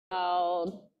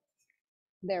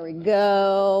There we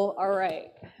go. All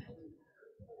right.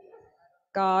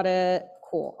 Got it.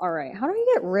 Cool. All right. How do I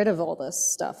get rid of all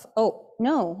this stuff? Oh,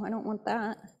 no, I don't want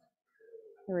that.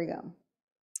 There we go.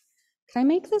 Can I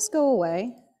make this go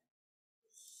away?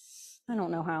 I don't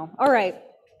know how. All right.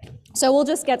 So we'll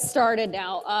just get started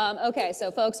now. Okay,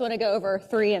 so folks want to go over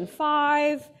 3 and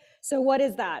 5. So what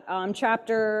is that?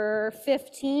 Chapter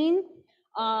 15.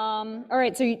 All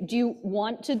right, so do you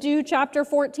want to do chapter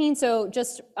 14? So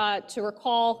just to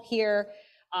recall here,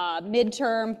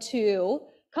 midterm 2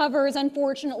 covers,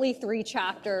 unfortunately, 3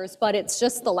 chapters, but it's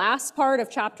just the last part of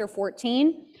chapter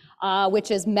 14,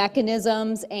 which is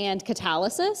mechanisms and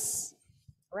catalysis.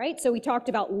 Right, so we talked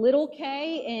about little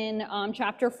k in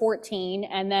chapter 14,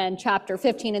 and then chapter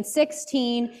 15 and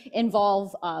 16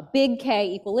 involve big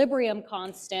K equilibrium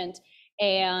constant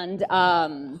and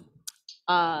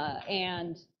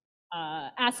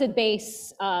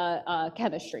acid-base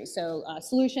chemistry. So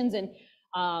solutions in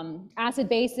acid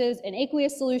bases in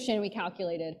aqueous solution, we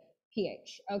calculated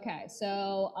pH. Okay,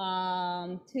 so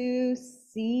to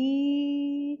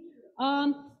see.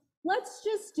 Let's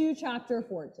just do chapter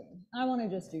 14. I want to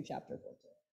just do chapter 14.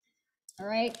 All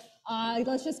right,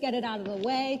 let's just get it out of the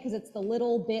way because it's the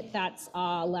little bit that's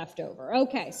left over.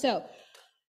 Okay, so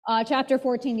chapter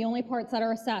 14, the only parts that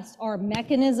are assessed are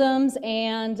mechanisms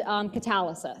and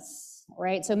catalysis.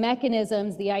 Right, so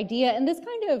mechanisms, the idea, and this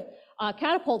kind of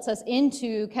catapults us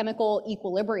into chemical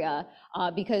equilibria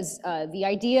because the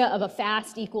idea of a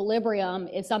fast equilibrium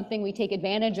is something we take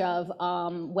advantage of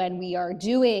when we are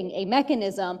doing a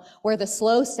mechanism where the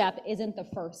slow step isn't the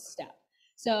first step.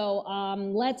 So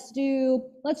let's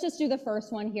just do the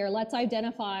first one here. Let's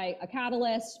identify a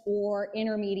catalyst or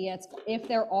intermediates if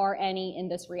there are any in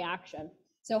this reaction.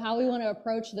 So how we want to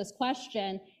approach this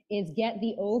question is get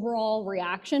the overall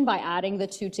reaction by adding the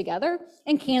two together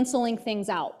and canceling things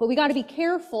out. But we got to be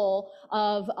careful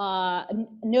of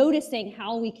noticing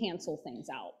how we cancel things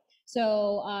out.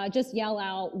 So just yell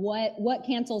out what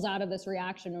cancels out of this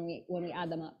reaction when we add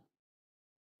them up.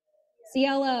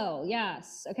 CLO,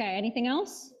 yes. Okay, anything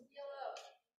else?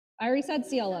 I already said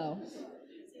CLO.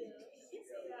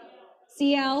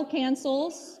 Cl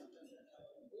cancels.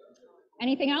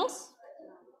 Anything else?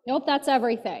 Nope, that's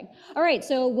everything. All right,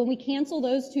 so when we cancel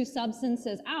those two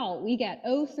substances out, we get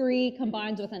O3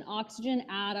 combines with an oxygen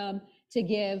atom to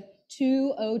give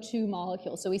 2 O2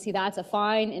 molecules. So we see that's a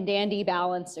fine and dandy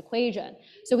balanced equation.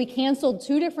 So we canceled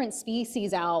 2 different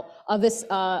species out of this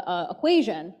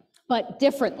equation, but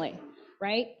differently,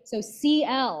 right? So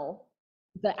Cl,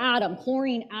 the atom,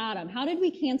 chlorine atom, how did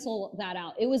we cancel that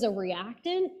out? It was a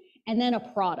reactant and then a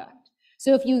product.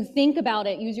 So if you think about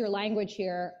it, use your language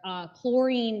here,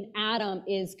 chlorine atom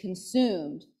is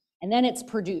consumed and then it's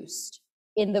produced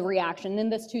in the reaction, in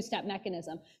this 2-step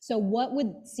mechanism. So what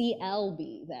would Cl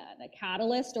be then? A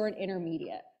catalyst or an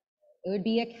intermediate? It would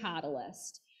be a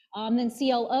catalyst. Then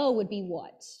ClO would be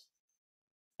what?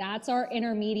 That's our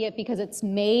intermediate because it's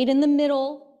made in the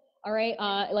middle, all right,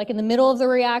 like in the middle of the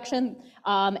reaction,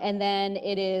 and then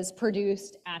it is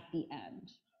produced at the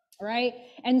end. Right?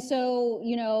 And so,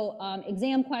 you know,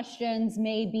 exam questions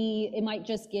may be, it might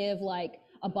just give like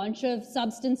a bunch of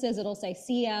substances. It'll say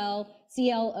Cl,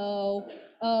 ClO,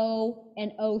 O,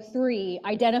 and O3.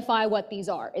 Identify what these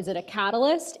are. Is it a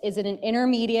catalyst? Is it an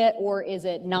intermediate? Or is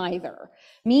it neither?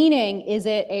 Meaning, is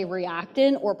it a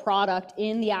reactant or product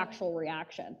in the actual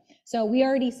reaction? So we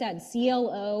already said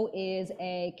ClO is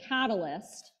a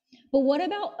catalyst. But what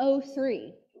about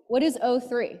O3? What is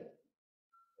O3?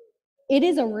 It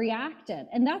is a reactant,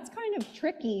 and that's kind of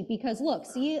tricky because look,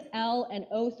 Cl and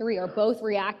O3 are both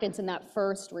reactants in that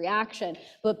first reaction,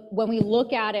 but when we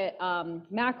look at it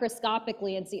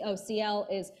macroscopically and see, oh, Cl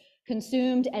is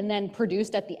consumed and then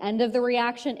produced at the end of the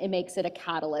reaction, it makes it a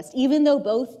catalyst, even though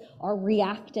both are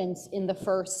reactants in the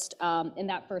first, in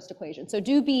that first equation. So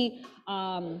do be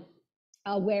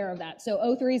aware of that. So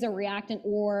O3 is a reactant,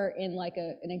 or in like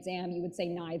an exam, you would say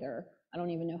neither. I don't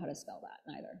even know how to spell that,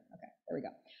 neither. Okay, there we go.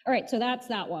 All right, so that's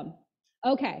that one.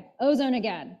 Okay, ozone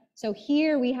again. So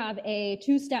here we have a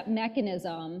 2-step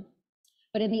mechanism,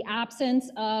 but in the absence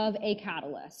of a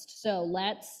catalyst. So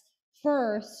let's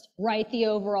first write the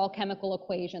overall chemical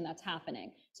equation that's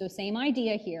happening. So same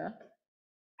idea here.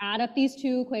 Add up these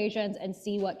 2 equations and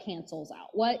see what cancels out.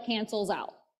 What cancels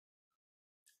out?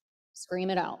 Scream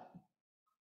it out.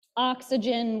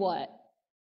 Oxygen what?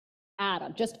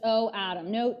 Atom, just O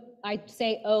atom. Note, I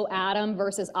say O atom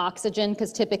versus oxygen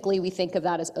because typically we think of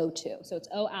that as O2. So it's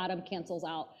O atom cancels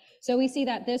out. So we see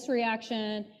that this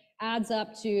reaction adds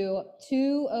up to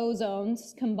 2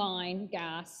 ozones combined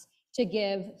gas to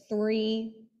give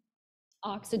 3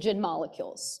 oxygen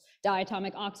molecules,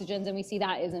 diatomic oxygens, and we see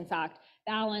that is in fact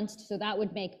balanced, so that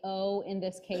would make O in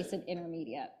this case an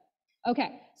intermediate.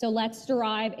 Okay, so let's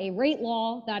derive a rate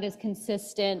law that is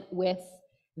consistent with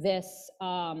this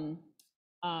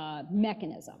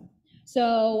mechanism.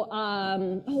 So,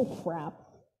 oh crap,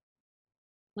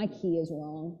 my key is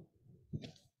wrong.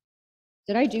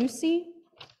 Did I do C?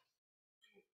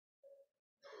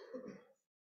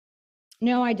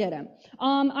 No, I didn't.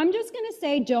 I'm just gonna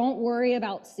say don't worry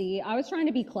about C. I was trying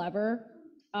to be clever.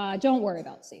 Don't worry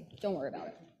about C, don't worry about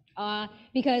it.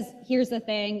 Because here's the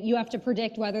thing, you have to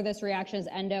predict whether this reaction is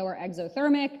endo or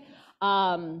exothermic,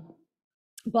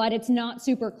 but it's not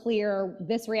super clear.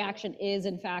 This reaction is,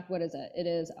 in fact, what is it? It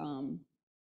is,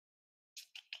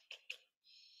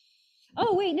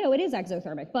 oh wait, no, it is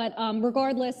exothermic, but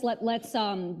regardless, let's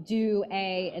do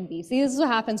A and B. See, this is what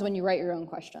happens when you write your own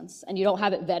questions and you don't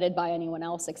have it vetted by anyone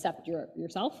else except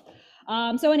yourself.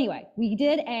 So anyway, we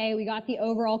did A, we got the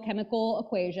overall chemical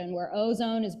equation where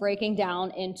ozone is breaking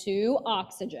down into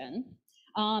oxygen.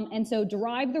 And so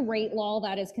derive the rate law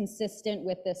that is consistent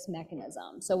with this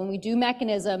mechanism. So when we do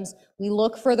mechanisms, we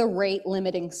look for the rate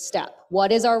limiting step.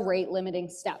 What is our rate limiting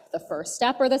step? The first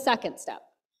step or the second step?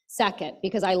 Second,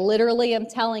 because I literally am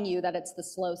telling you that it's the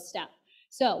slow step.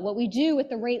 So what we do with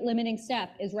the rate limiting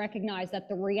step is recognize that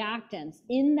the reactants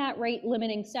in that rate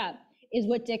limiting step is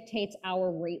what dictates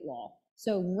our rate law.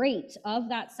 So rate of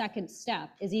that second step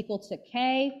is equal to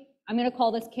K. I'm going to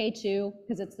call this K2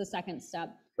 because it's the second step.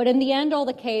 But in the end, all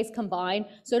the K's combine.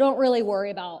 So don't really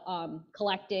worry about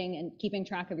collecting and keeping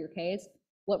track of your K's.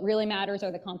 What really matters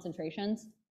are the concentrations.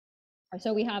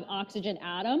 So we have oxygen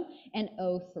atom and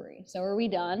O3. So are we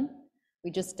done?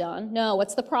 We just done? No,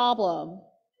 what's the problem?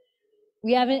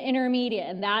 We have an intermediate,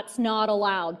 and that's not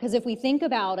allowed. Because if we think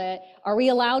about it, are we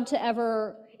allowed to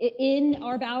ever, in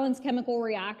our balanced chemical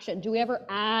reaction, do we ever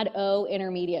add O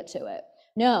intermediate to it?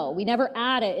 No, we never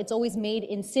add it. It's always made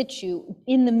in situ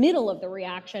in the middle of the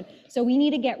reaction. So we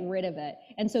need to get rid of it.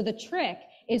 And so the trick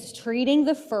is treating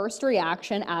the first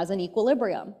reaction as an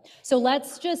equilibrium. So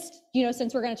let's just,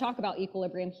 since we're going to talk about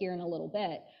equilibrium here in a little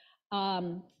bit,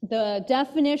 the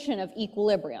definition of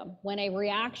equilibrium, when a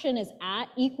reaction is at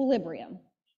equilibrium,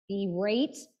 the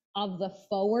rate of the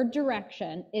forward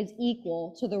direction is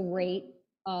equal to the rate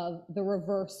of the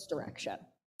reverse direction,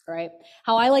 right?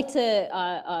 How I like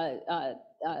to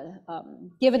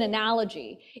give an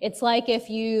analogy, it's like if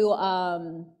you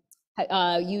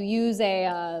you use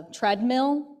a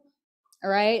treadmill, all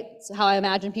right? So how I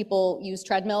imagine people use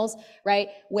treadmills, right?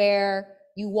 Where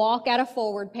you walk at a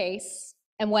forward pace,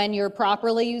 and when you're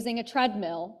properly using a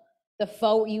treadmill,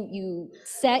 you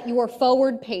set your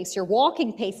forward pace, your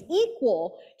walking pace,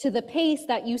 equal to the pace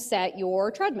that you set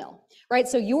your treadmill, right?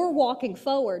 So you're walking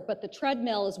forward, but the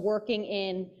treadmill is working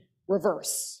in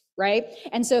reverse, right?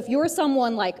 And so if you're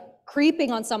someone like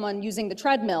creeping on someone using the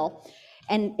treadmill,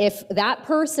 and if that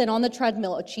person on the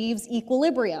treadmill achieves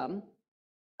equilibrium,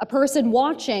 a person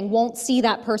watching won't see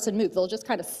that person move. They'll just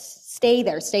kind of stay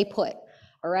there, stay put,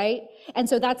 all right? And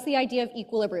so that's the idea of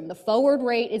equilibrium. The forward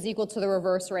rate is equal to the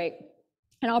reverse rate.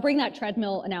 And I'll bring that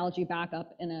treadmill analogy back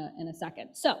up in a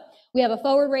second. So we have a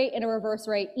forward rate and a reverse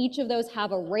rate. Each of those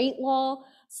have a rate law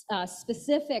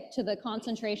specific to the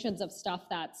concentrations of stuff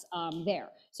that's there.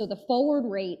 So the forward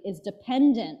rate is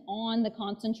dependent on the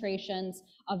concentrations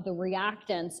of the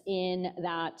reactants in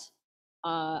that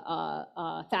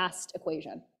fast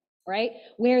equation, right?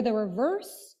 Where the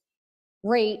reverse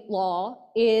rate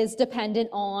law is dependent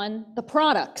on the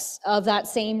products of that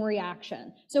same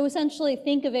reaction. So essentially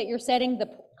think of it, you're setting the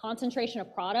concentration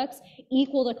of products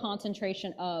equal to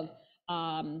concentration of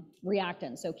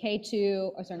reactants. So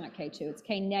K2, or sorry, not K2, it's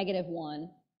K negative 1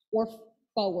 or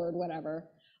forward, whatever,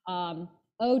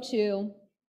 O2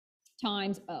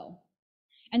 times O.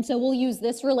 And so we'll use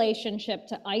this relationship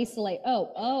to isolate,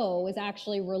 O is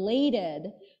actually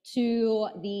related to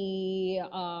the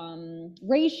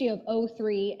ratio of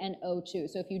O3 and O2.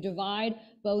 So if you divide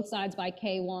both sides by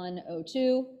K1,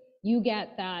 O2, you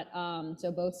get that,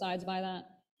 so both sides by that,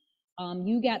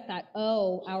 you get that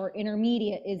O, our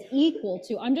intermediate, is equal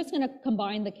to, I'm just going to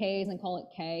combine the K's and call it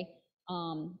K,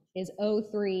 is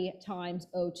O3 times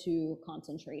O2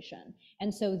 concentration.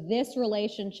 And so this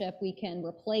relationship we can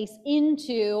replace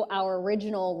into our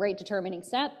original rate determining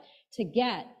step to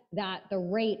get that the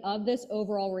rate of this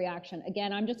overall reaction,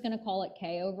 again, I'm just going to call it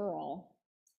K overall,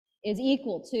 is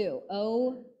equal to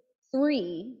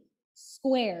O3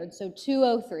 squared, so 2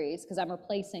 O3s, because I'm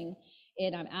replacing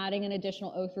it, I'm adding an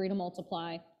additional O3 to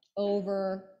multiply,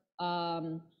 over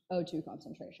O2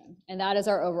 concentration. And that is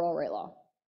our overall rate law,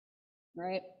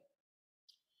 right?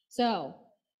 So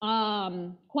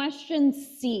question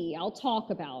C, I'll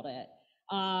talk about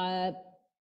it.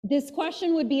 This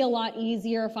question would be a lot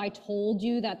easier if I told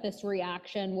you that this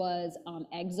reaction was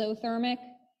exothermic,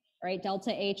 right?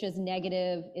 Delta H is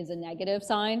a negative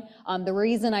sign. The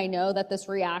reason I know that this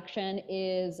reaction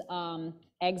is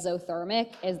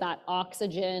exothermic is that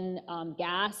oxygen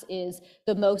gas is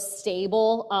the most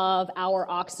stable of our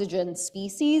oxygen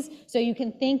species. So you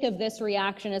can think of this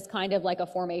reaction as kind of like a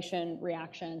formation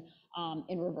reaction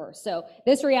in reverse. So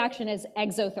this reaction is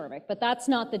exothermic, but that's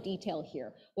not the detail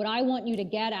here. What I want you to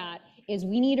get at is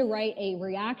we need to write a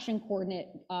reaction coordinate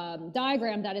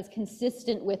diagram that is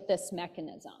consistent with this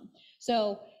mechanism.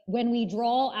 So when we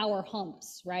draw our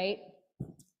humps, right?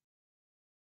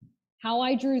 How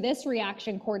I drew this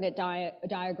reaction coordinate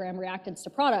diagram, reactants to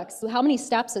products, how many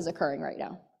steps is occurring right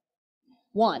now?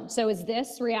 1. So is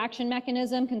this reaction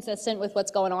mechanism consistent with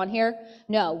what's going on here?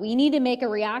 No, we need to make a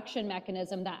reaction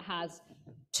mechanism that has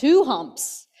 2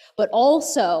 humps, but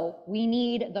also we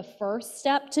need the first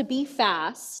step to be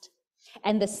fast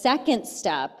and the second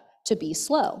step to be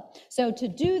slow. So to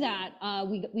do that,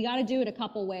 we got to do it a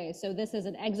couple ways. So this is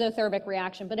an exothermic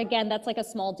reaction, but again, that's like a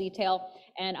small detail,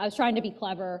 and I was trying to be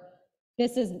clever.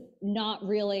 This is not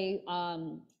really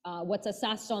what's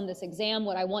assessed on this exam.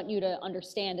 What I want you to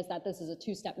understand is that this is a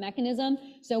 2-step mechanism.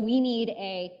 So we need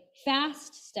a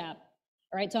fast step.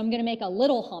 All right, so I'm going to make a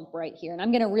little hump right here, and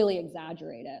I'm going to really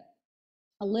exaggerate it.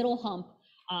 A little hump,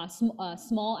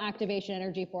 small activation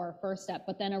energy for our first step,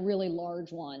 but then a really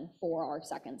large one for our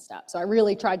second step. So I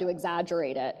really tried to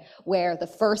exaggerate it, where the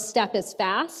first step is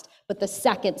fast, but the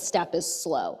second step is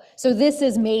slow. So this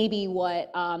is maybe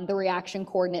what the reaction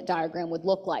coordinate diagram would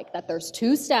look like, that there's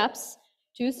 2 steps.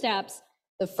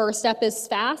 The first step is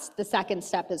fast, the second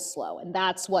step is slow, and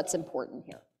that's what's important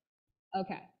here.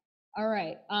 Okay, all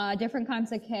right, different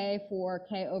kinds of K for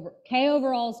K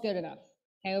overall is good enough.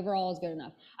 K overall is good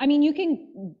enough. I mean, you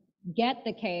can get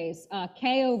the Ks.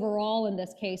 K overall, in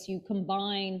this case, you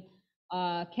combine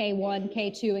K1,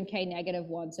 K2, and K negative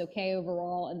 1. So K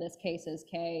overall, in this case, is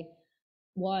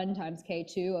K1 times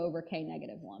K2 over K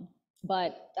negative 1.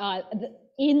 But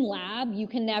in lab, you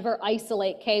can never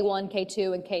isolate K1,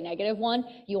 K2, and K negative 1.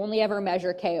 You only ever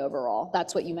measure K overall.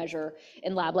 That's what you measure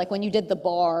in lab. Like when you did the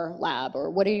bar lab, or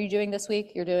what are you doing this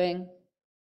week? You're doing...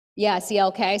 Yeah,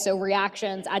 CLK, so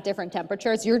reactions at different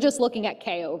temperatures. You're just looking at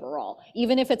K overall.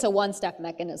 Even if it's a 1-step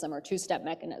mechanism or 2-step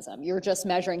mechanism, you're just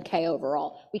measuring K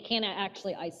overall. We can't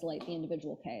actually isolate the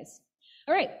individual Ks.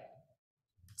 All right,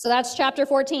 so that's chapter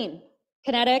 14,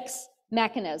 kinetics,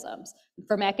 mechanisms.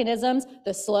 For mechanisms,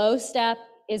 the slow step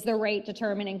is the rate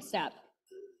determining step.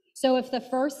 So if the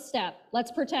first step,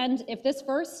 let's pretend if this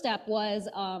first step was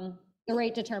the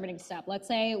rate determining step, let's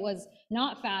say it was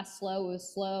not fast, slow, it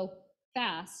was slow,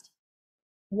 fast,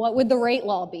 what would the rate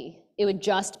law be? It would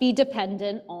just be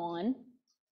dependent on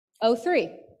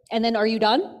O3. And then are you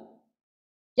done?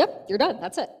 Yep, you're done.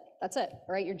 That's it. That's it. All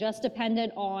right, you're just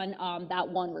dependent on that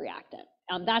one reactant.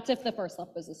 That's if the first step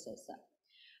was a slow step.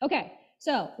 Okay,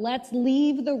 so let's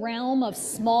leave the realm of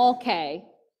small k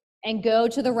and go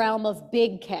to the realm of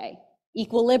big K,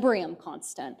 equilibrium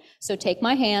constant. So take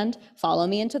my hand, follow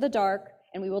me into the dark,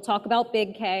 and we will talk about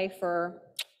big K for,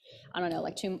 I don't know,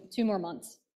 like two more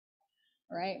months,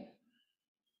 all right?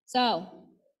 So,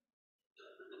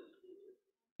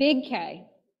 big K.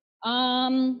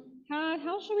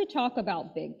 How should we talk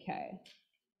about big K?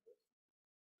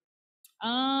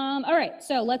 All right,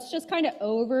 so let's just kind of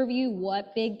overview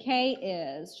what big K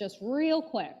is, just real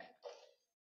quick,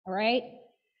 all right?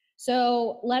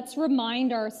 So let's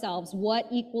remind ourselves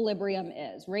what equilibrium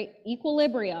is, right?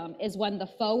 Equilibrium is when the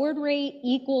forward rate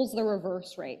equals the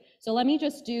reverse rate. So let me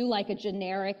just do like a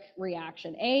generic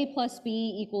reaction. A plus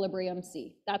B equilibrium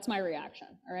C. That's my reaction,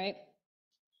 all right?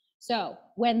 So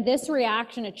when this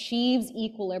reaction achieves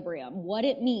equilibrium, what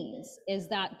it means is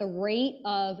that the rate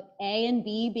of A and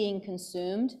B being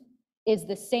consumed is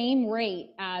the same rate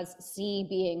as C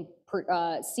being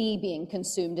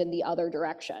consumed in the other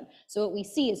direction. So what we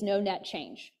see is no net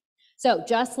change. So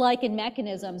just like in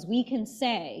mechanisms, we can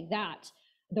say that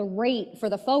the rate for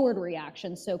the forward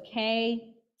reaction, so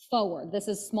K forward, this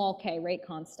is small k, rate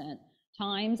constant,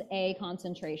 times A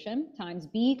concentration times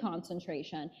B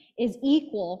concentration is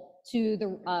equal to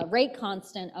the rate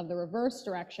constant of the reverse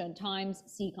direction times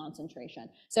C concentration.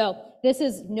 So this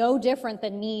is no different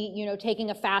than me, taking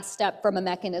a fast step from a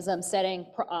mechanism, setting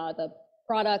the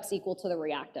products equal to the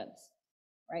reactants,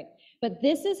 right? But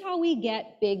this is how we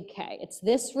get big K. It's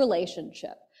this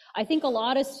relationship. I think a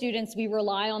lot of students, we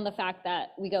rely on the fact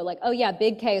that we go like, oh yeah,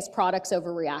 big K is products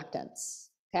over reactants,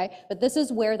 okay? But this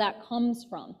is where that comes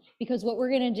from, because what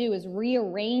we're gonna do is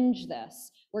rearrange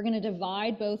this. We're gonna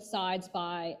divide both sides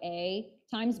by A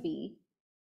times B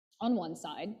on one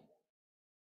side,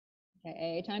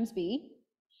 okay, A times B.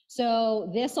 So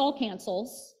this all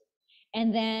cancels,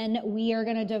 and then we are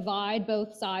going to divide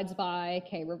both sides by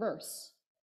K reverse.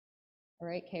 All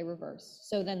right, K reverse.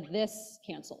 So then this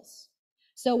cancels.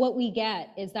 So what we get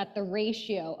is that the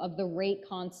ratio of the rate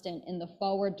constant in the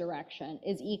forward direction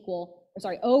is equal, or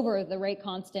sorry, over the rate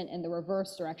constant in the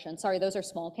reverse direction, sorry, those are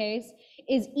small k's,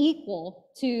 is equal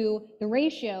to the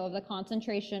ratio of the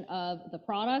concentration of the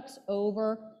products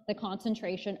over the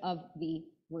concentration of the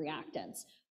reactants.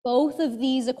 Both of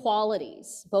these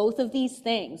equalities, both of these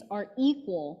things are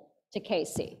equal to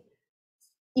Kc,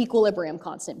 equilibrium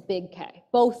constant, big K,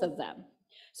 both of them.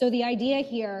 So the idea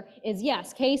here is,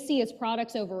 yes, Kc is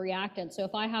products over reactants. So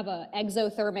if I have an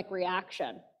exothermic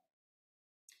reaction,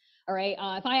 all right,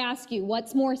 if I ask you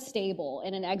what's more stable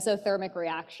in an exothermic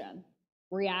reaction,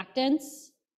 reactants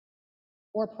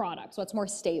or products? What's more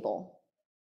stable?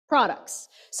 Products.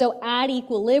 So at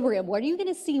equilibrium, what are you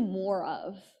going to see more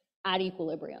of at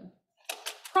equilibrium?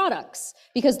 Products,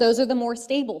 because those are the more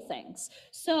stable things.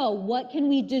 So what can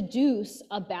we deduce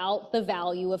about the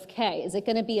value of K? Is it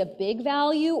going to be a big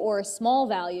value or a small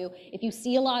value? If you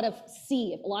see a lot of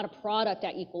C, a lot of product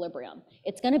at equilibrium,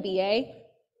 it's going to be a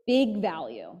big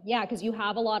value. Yeah, because you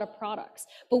have a lot of products.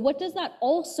 But what does that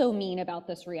also mean about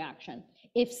this reaction?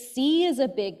 If C is a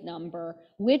big number,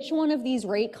 which one of these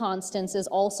rate constants is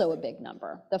also a big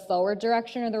number? The forward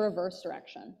direction or the reverse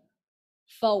direction?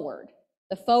 Forward.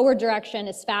 The forward direction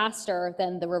is faster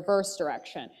than the reverse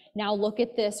direction. Now look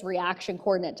at this reaction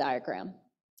coordinate diagram,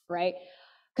 right?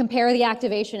 Compare the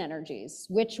activation energies.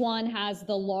 Which one has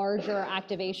the larger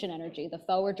activation energy, the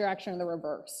forward direction or the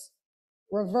reverse?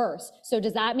 Reverse. So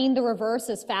does that mean the reverse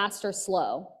is fast or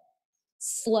slow?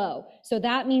 Slow. So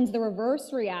that means the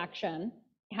reverse reaction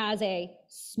has a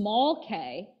small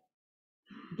k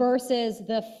versus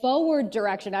the forward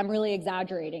direction, I'm really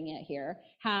exaggerating it here,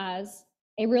 has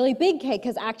a really big K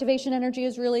because activation energy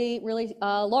is really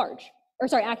large. Or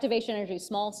sorry, activation energy is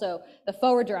small, so the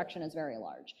forward direction is very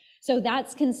large. So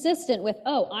that's consistent with,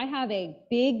 oh, I have a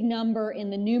big number in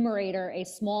the numerator, a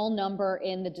small number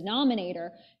in the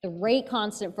denominator. The rate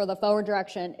constant for the forward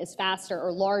direction is faster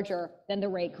or larger than the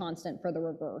rate constant for the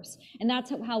reverse. And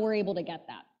that's how we're able to get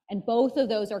that. And both of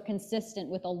those are consistent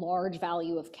with a large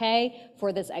value of K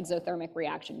for this exothermic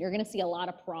reaction. You're going to see a lot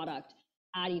of product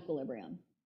at equilibrium.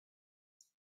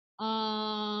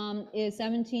 Is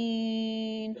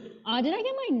 17, did I get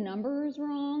my numbers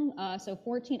wrong? So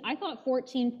 14, I thought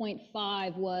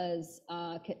 14.5 was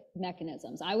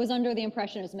mechanisms. I was under the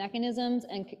impression it was mechanisms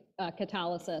and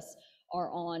catalysis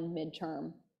are on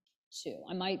midterm too.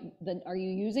 Are you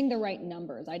using the right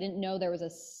numbers? I didn't know there was a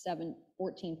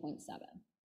 14.7.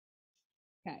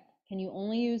 Okay, can you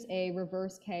only use a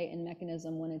reverse K in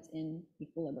mechanism when it's in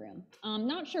equilibrium? I'm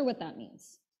not sure what that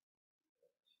means.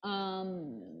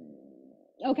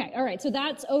 Okay, all right, so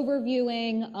that's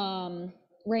overviewing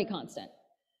rate constant,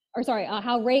 or sorry,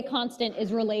 how rate constant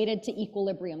is related to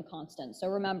equilibrium constant. So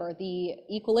remember, the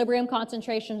equilibrium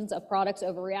concentrations of products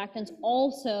over reactants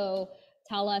also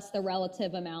tell us the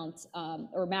relative amounts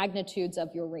or magnitudes of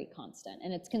your rate constant,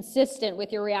 and it's consistent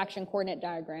with your reaction coordinate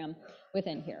diagram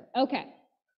within here. Okay,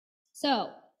 so,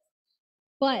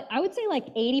 but I would say like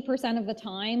 80% of the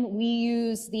time we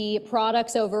use the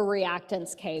products over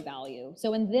reactants K value.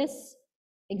 So in this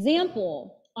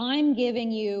example, I'm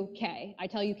giving you K. I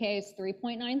tell you K is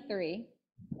 3.93.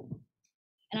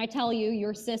 And I tell you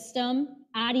your system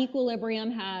at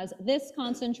equilibrium has this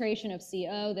concentration of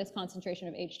CO, this concentration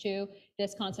of H2,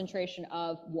 this concentration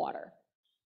of water.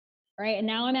 All right, and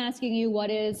now I'm asking you what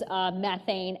is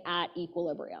methane at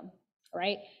equilibrium, all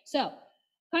right? So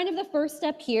kind of the first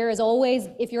step here is always,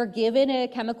 if you're given a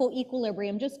chemical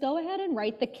equilibrium, just go ahead and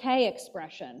write the K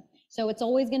expression. So it's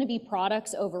always going to be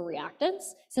products over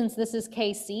reactants. Since this is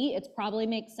Kc, it probably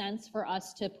makes sense for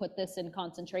us to put this in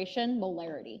concentration,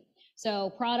 molarity. So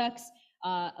products,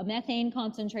 a methane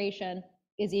concentration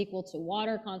is equal to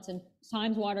water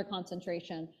times water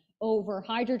concentration over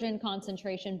hydrogen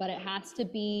concentration, but it has to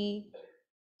be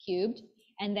cubed,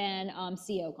 and then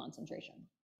CO concentration.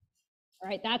 All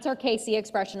right, that's our Kc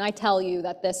expression. I tell you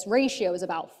that this ratio is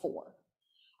about 4.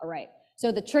 All right,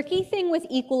 so the tricky thing with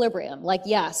equilibrium, like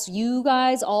yes, you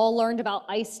guys all learned about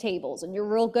ice tables and you're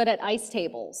real good at ice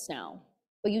tables now,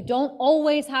 but you don't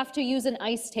always have to use an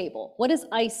ice table. What does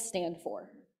ICE stand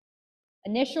for?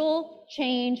 Initial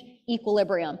change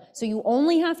equilibrium. So you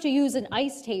only have to use an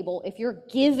ICE table if you're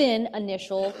given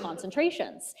initial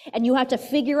concentrations. And you have to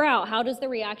figure out how does the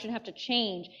reaction have to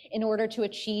change in order to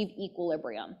achieve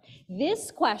equilibrium.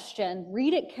 This question,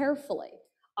 read it carefully.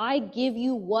 I give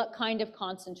you what kind of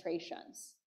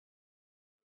concentrations?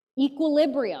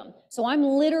 Equilibrium. So I'm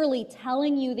literally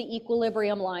telling you the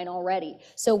equilibrium line already.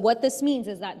 So what this means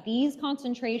is that these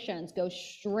concentrations go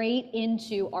straight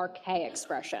into our K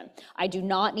expression. I do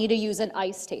not need to use an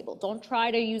ICE table. Don't try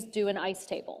to do an ICE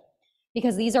table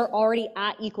because these are already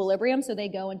at equilibrium, so they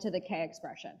go into the K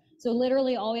expression. So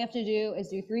literally all we have to do is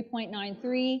do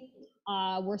 3.93.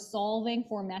 We're solving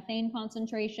for methane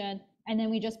concentration, and then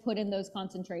we just put in those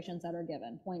concentrations that are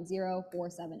given,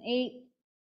 0.0478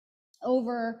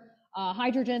 over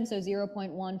hydrogen, so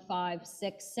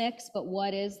 0.1566, but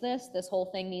what is this? This whole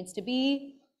thing needs to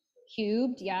be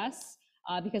cubed, yes,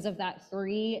 because of that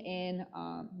 3 in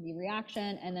the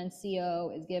reaction, and then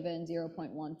CO is given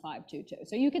 0.1522.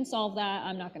 So you can solve that.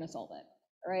 I'm not going to solve it,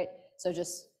 all right? So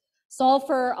just solve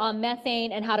for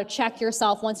methane and how to check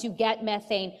yourself. Once you get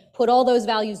methane, put all those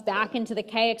values back into the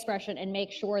K expression and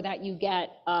make sure that you get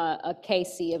a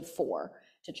KC of 4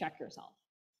 to check yourself,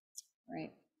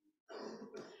 right?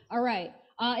 All right,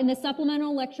 in the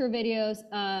supplemental lecture videos,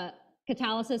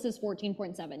 catalysis is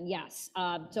 14.7, yes.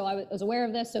 So I was aware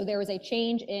of this, so there was a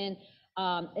change in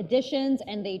additions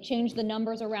and they changed the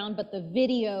numbers around, but the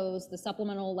videos, the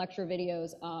supplemental lecture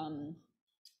videos,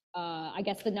 I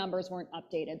guess the numbers weren't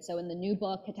updated. So in the new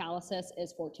book, catalysis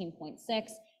is 14.6.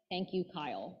 Thank you,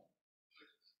 Kyle.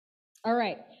 All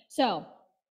right, so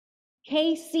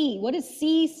KC, what does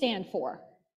C stand for?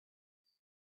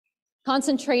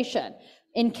 Concentration.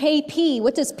 In KP,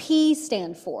 what does P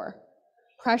stand for?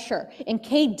 Pressure. In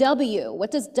KW, what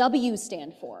does W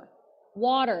stand for?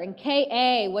 Water. In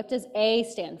KA, what does A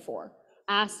stand for?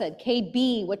 Acid.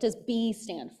 KB, what does B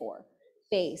stand for?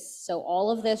 Base. So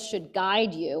all of this should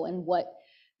guide you in what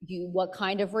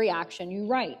kind of reaction you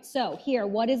write. So here,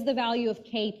 what is the value of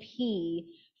KP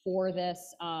for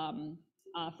this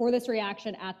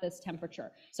reaction at this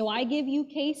temperature? So I give you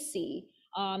KC.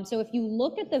 So if you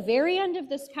look at the very end of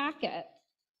this packet,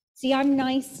 see, I'm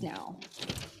nice now.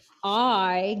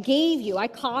 I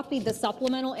copied the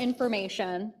supplemental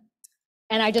information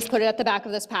and I just put it at the back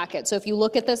of this packet. So if you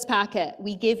look at this packet,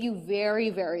 we give you very,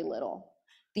 very little.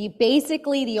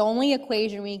 Basically, the only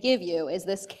equation we give you is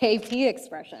this KP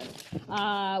expression,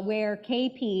 where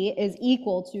KP is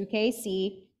equal to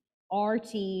KC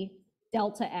RT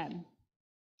delta N.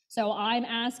 So I'm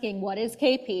asking, what is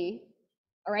KP?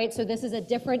 All right, so this is a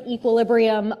different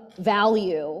equilibrium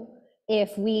value.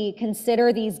 If we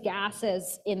consider these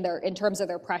gases in terms of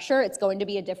their pressure, it's going to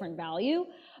be a different value,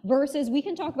 versus we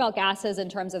can talk about gases in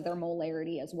terms of their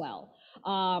molarity as well.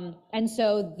 And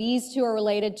so these two are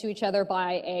related to each other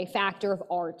by a factor of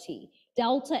RT.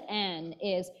 Delta N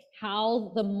is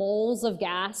how the moles of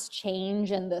gas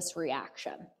change in this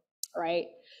reaction, right?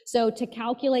 So to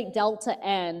calculate delta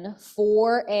N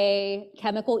for a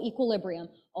chemical equilibrium,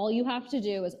 all you have to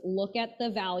do is look at the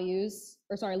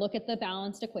look at the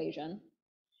balanced equation,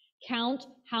 count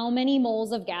how many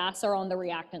moles of gas are on the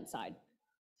reactant side.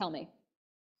 Tell me.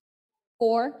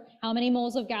 4. How many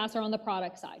moles of gas are on the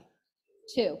product side?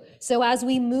 2. So as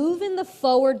we move in the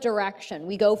forward direction,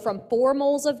 we go from 4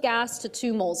 moles of gas to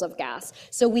 2 moles of gas.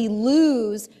 So we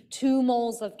lose 2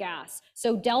 moles of gas.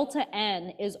 So delta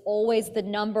N is always the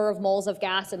number of moles of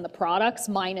gas in the products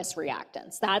minus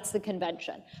reactants. That's the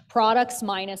convention. Products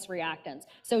minus reactants.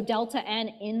 So delta N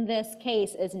in this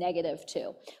case is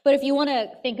 -2. But if you want to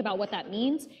think about what that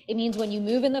means, it means when you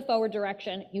move in the forward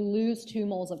direction, you lose 2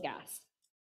 moles of gas.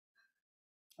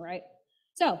 All right.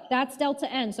 So that's delta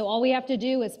N. So all we have to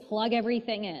do is plug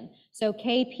everything in. So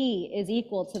KP is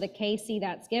equal to the KC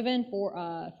that's given for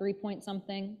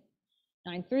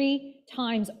 3.something93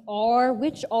 times R.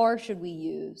 Which R should we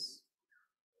use?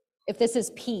 If this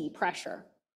is P, pressure,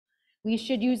 we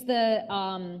should use the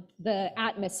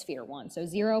atmosphere one. So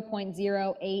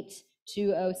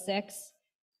 0.08206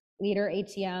 liter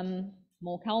ATM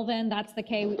mole Kelvin. That's the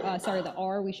the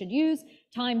R we should use,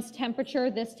 times temperature.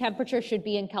 This temperature should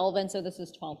be in Kelvin, so this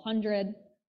is 1200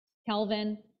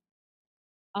 Kelvin.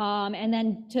 And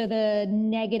then to the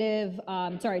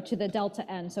to the delta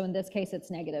N. So in this case, it's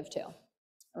 -2,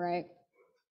 all right?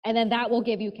 And then that will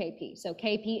give you KP. So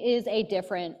KP is a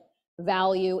different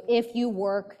value if you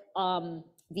work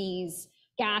these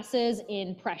gases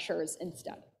in pressures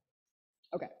instead.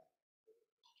 Okay,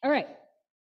 all right,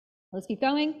 let's keep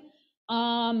going.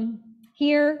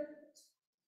 Here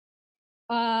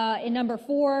in number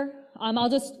 4, I'll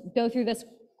just go through this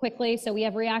quickly. So we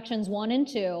have reactions 1 and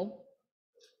 2.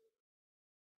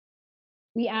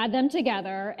 We add them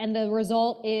together, and the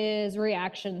result is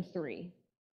reaction 3.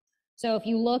 So if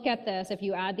you look at this, if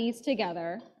you add these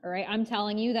together, all right, I'm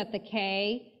telling you that the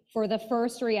K for the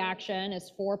first reaction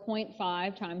is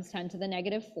 4.5 times 10 to the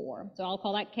negative 4. So I'll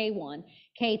call that K1.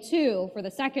 K2 for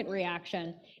the second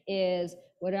reaction is,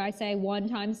 what did I say, 1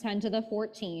 times 10 to the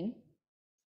 14.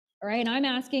 All right, and I'm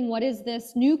asking, what is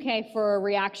this new K for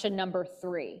reaction number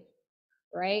 3,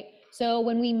 right? So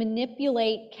when we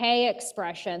manipulate K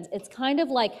expressions, it's kind of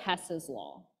like Hess's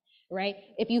law, right?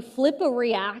 If you flip a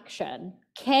reaction,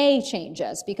 K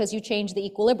changes because you change the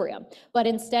equilibrium. But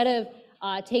instead of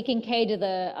taking K to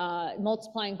the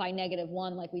multiplying by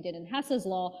 -1 like we did in Hess's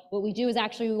law, what we do is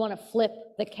actually we want to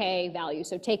flip the K value.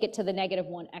 So take it to the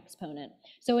 -1 exponent.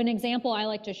 So an example I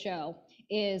like to show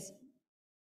is,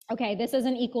 okay, this is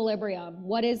an equilibrium.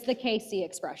 What is the Kc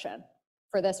expression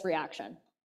for this reaction?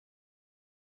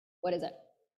 What is it?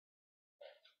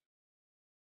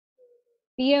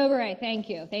 B over A, thank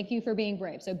you. Thank you for being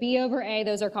brave. So B over A,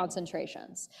 those are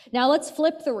concentrations. Now let's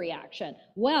flip the reaction.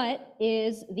 What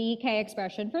is the K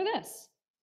expression for this?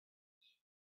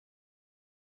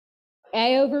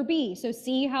 A over B. So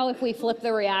see how if we flip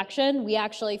the reaction, we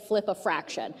actually flip a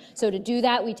fraction. So to do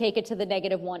that, we take it to the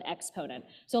 -1 exponent.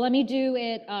 So let me do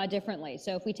it differently.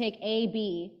 So if we take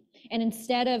AB, and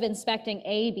instead of inspecting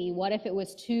AB, what if it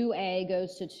was 2A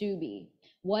goes to 2B?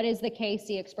 What is the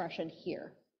Kc expression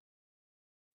here?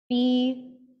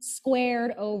 B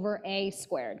squared over A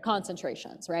squared,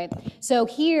 concentrations, right? So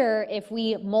here, if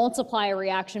we multiply a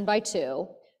reaction by 2,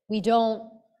 we don't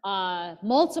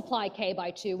multiply K by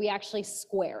 2, we actually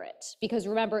square it. Because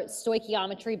remember,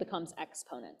 stoichiometry becomes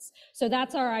exponents. So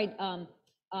that's our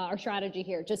strategy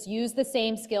here. Just use the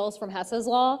same skills from Hess's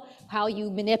law, how you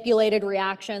manipulated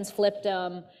reactions, flipped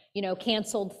them,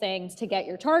 canceled things to get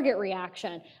your target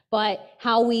reaction, but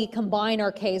how we combine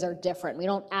our Ks are different. We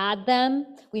don't add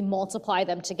them, we multiply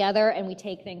them together, and we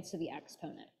take things to the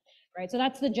exponent, right? So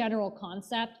that's the general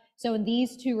concept. So in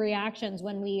these two reactions,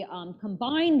 when we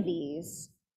combine these,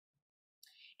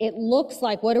 it looks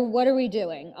like, what are we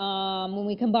doing? When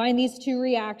we combine these two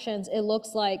reactions, it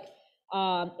looks like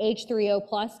H3O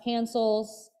plus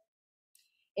cancels.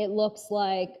 It looks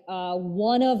like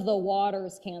one of the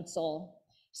waters cancel.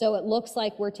 So it looks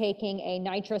like we're taking a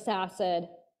nitrous acid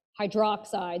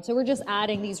hydroxide. So we're just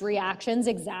adding these reactions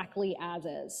exactly as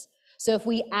is. So if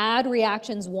we add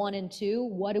reactions 1 and 2,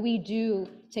 what do we do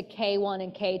to K1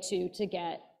 and K2 to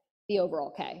get the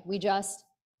overall K? We just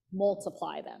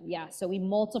multiply them. Yeah, so we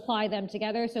multiply them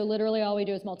together. So literally all we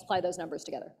do is multiply those numbers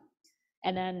together.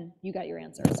 And then you got your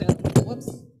answer. So, whoops.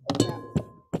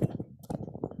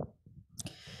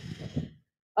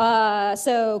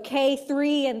 So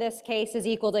K3 in this case is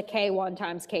equal to K1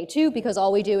 times K2 because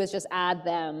all we do is just add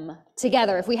them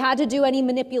together. If we had to do any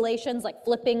manipulations like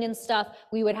flipping and stuff,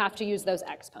 we would have to use those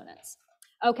exponents.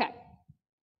 Okay.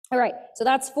 All right, so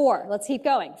that's 4. Let's keep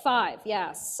going. 5,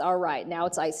 yes. All right, now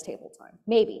it's ice table time.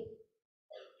 Maybe.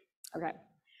 Okay.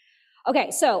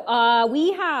 Okay, so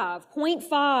we have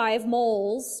 0.5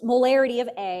 moles, molarity of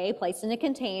A placed in a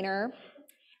container,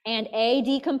 and A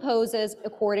decomposes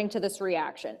according to this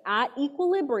reaction. At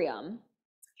equilibrium,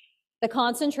 the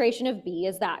concentration of B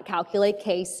is that. Calculate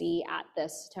Kc at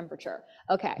this temperature.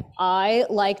 Okay, I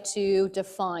like to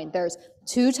define, there's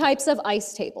 2 types of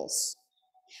ice tables.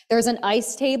 There's an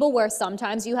ice table where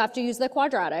sometimes you have to use the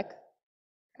quadratic,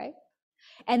 okay?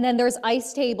 And then there's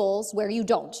ice tables where you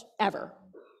don't, ever.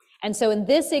 And so in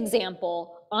this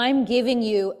example, I'm giving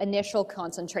you initial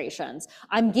concentrations.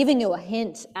 I'm giving you a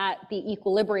hint at the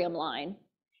equilibrium line,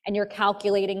 and you're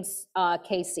calculating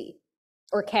Kc,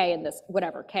 or K in this,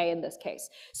 whatever, K in this case.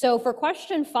 So for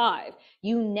question 5,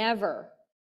 you never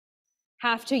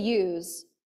have to use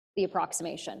the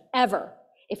approximation, ever.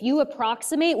 If you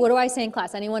approximate, what do I say in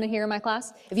class? Anyone here in my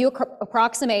class? If you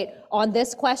approximate on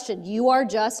this question, you are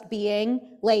just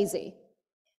being lazy.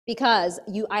 Because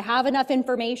I have enough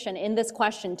information in this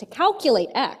question to calculate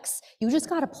X. You just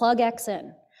got to plug X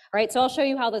in, right? So I'll show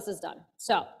you how this is done.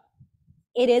 So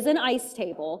it is an ice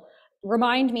table.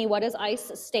 Remind me, what does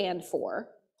ICE stand for?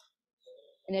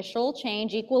 Initial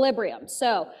change equilibrium.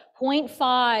 So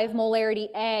 0.5 molarity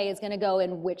A is going to go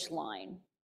in which line?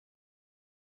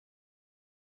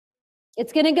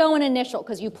 It's going to go in initial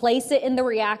because you place it in the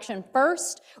reaction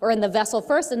first or in the vessel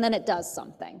first, and then it does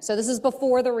something. So this is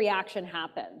before the reaction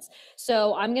happens.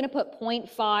 So I'm going to put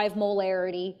 0.5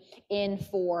 molarity in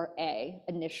for A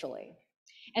initially.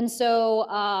 And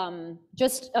so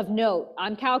just of note,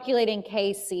 I'm calculating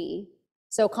Kc,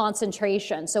 so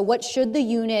concentration. So what should the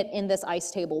unit in this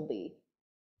ice table be?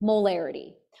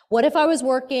 Molarity. What if I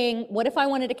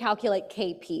wanted to calculate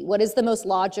Kp? What is the most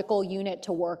logical unit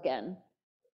to work in?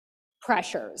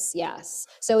 Pressures, yes.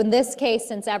 So in this case,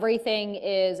 since everything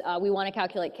is, we want to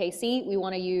calculate Kc, we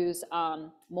want to use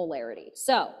molarity.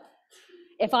 So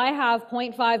If I have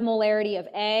 0.5 molarity of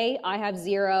A, I have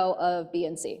 0 of B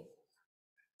and C.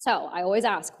 So I always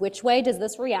ask, which way does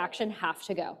this reaction have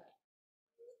to go?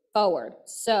 Forward.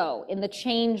 So in the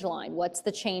change line, what's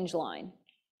the change line?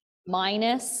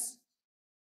 Minus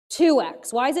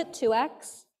 2x. Why is it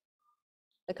 2x?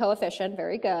 The coefficient,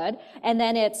 very good. And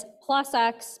then it's plus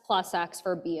x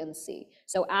for B and C.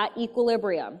 So at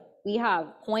equilibrium, we have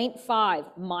 0.5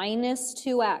 minus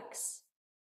 2x,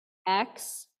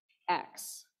 x.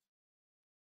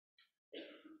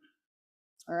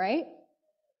 All right?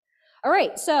 All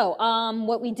right, so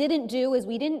what we didn't do is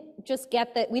we didn't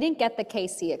get the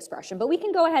Kc expression, but we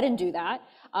can go ahead and do that.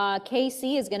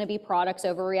 Kc is going to be products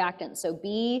over reactants, so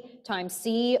B times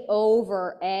C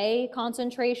over A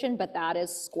concentration, but that is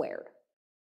squared,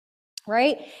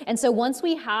 right? And so once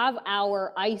we have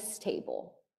our ice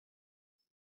table,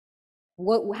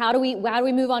 how do we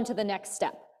move on to the next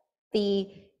step? The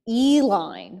E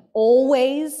line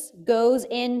always goes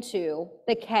into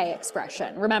the K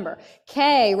expression. Remember,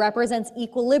 K represents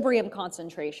equilibrium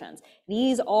concentrations.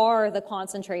 These are the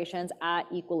concentrations at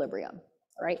equilibrium,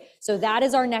 all right? So that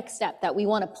is our next step, that we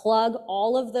want to plug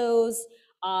all of those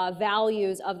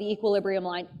values of the equilibrium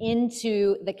line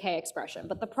into the K expression.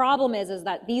 But the problem is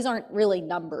that these aren't really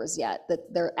numbers yet,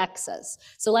 that they're X's.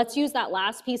 So let's use that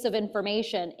last piece of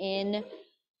information in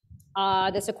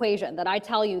this equation that I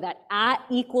tell you that at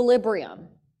equilibrium,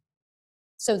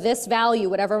 so this value,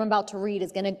 whatever I'm about to read,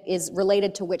 is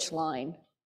related to which line?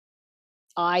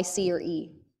 I, C, or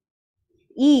E?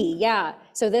 E, yeah.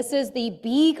 So this is the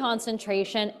B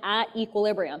concentration at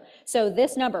equilibrium. So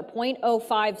this number,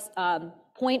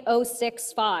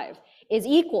 0.065, is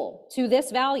equal to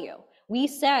this value. We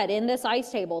said in this ice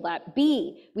table that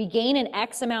B, we gain an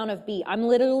X amount of B. I'm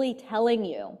literally telling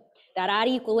you that at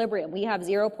equilibrium, we have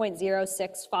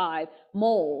 0.065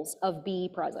 moles of B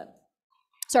present.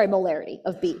 Sorry, molarity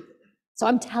of B. So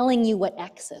I'm telling you what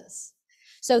X is.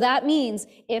 So that means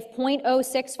if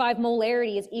 0.065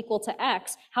 molarity is equal to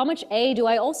X, how much A do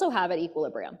I also have at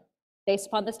equilibrium based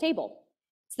upon this table?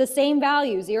 It's the same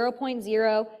value,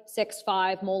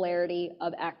 0.065 molarity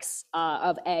of X,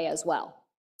 of A as well,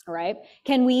 all right?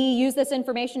 Can we use this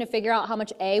information to figure out how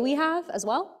much A we have as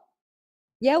well?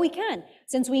 Yeah, we can.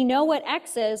 Since we know what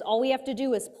X is, all we have to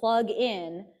do is plug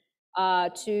in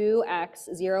 2x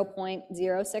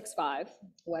 0.065,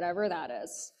 whatever that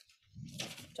is.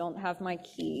 Don't have my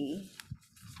key.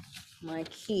 Boop,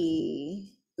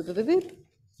 boop, boop, boop.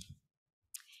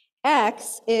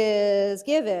 X is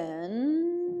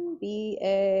given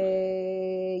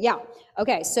yeah.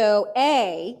 Okay, so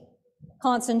A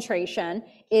concentration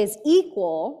is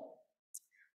equal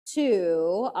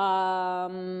to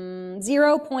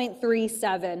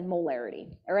 0.37 molarity,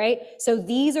 all right? So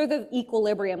these are the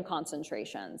equilibrium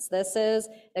concentrations. This is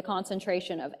the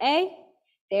concentration of A,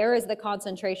 there is the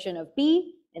concentration of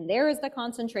B, and there is the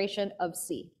concentration of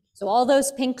C. So all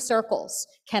those pink circles,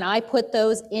 can I put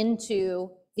those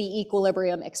into the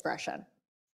equilibrium expression?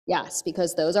 Yes,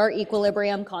 because those are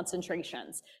equilibrium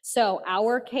concentrations. So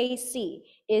our Kc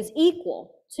is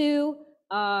equal to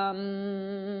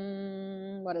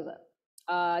what is it?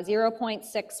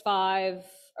 0.65,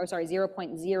 or sorry,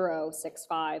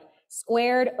 0.065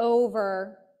 squared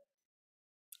over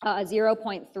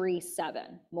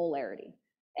 0.37 molarity,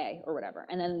 A, or whatever.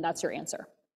 And then that's your answer,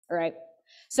 all right?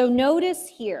 So notice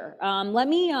here, let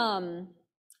me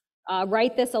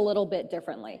write this a little bit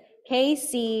differently.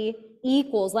 Kc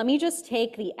equals, let me just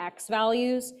take the X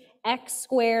values, X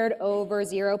squared over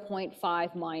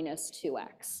 0.5 minus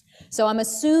 2X. So I'm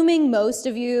assuming most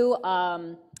of you,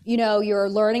 you're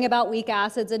learning about weak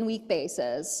acids and weak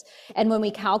bases. And when we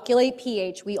calculate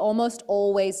pH, we almost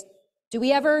always, do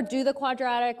we ever do the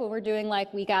quadratic when we're doing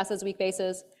like weak acids, weak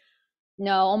bases?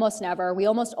 No, almost never. We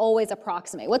almost always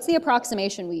approximate. What's the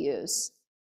approximation we use?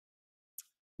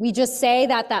 We just say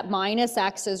that minus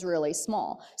X is really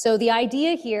small. So the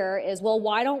idea here is, well,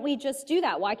 why don't we just do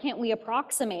that? Why can't we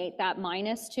approximate that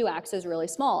minus 2X is really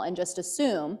small and just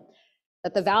assume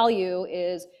that the value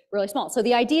is really small? So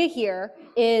the idea here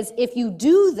is if you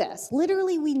do this,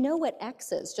 literally we know what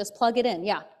X is, just plug it in,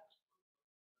 yeah.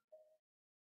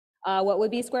 What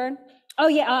would be squared? Oh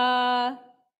yeah,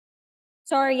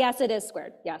 sorry, yes, it is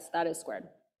squared. Yes, that is squared.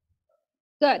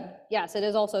 Good, yes, it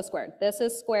is also squared. This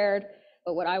is squared.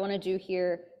 But what I want to do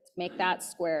here is make that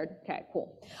squared. Okay,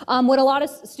 cool. What a lot of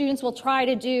students will try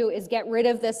to do is get rid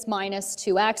of this minus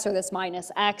 2x or this minus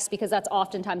x, because that's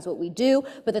oftentimes what we do.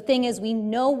 But the thing is, we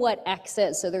know what x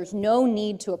is, so there's no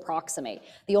need to approximate.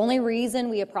 The only reason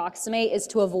we approximate is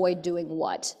to avoid doing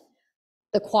what?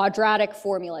 The quadratic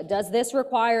formula. Does this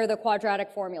require the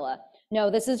quadratic formula? No,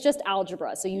 this is just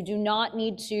algebra. So you do not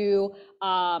need to,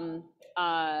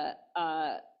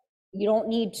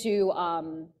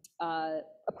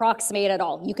 approximate at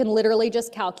all. You can literally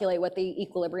just calculate what the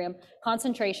equilibrium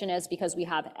concentration is because we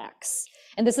have X.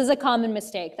 And this is a common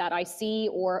mistake that I see,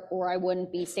 or I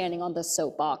wouldn't be standing on the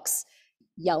soapbox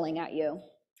yelling at you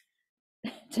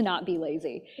to not be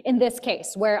lazy. In this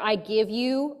case, where I give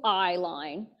you I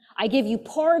line, I give you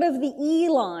part of the E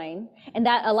line, and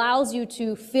that allows you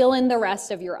to fill in the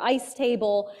rest of your ICE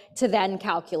table to then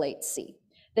calculate C.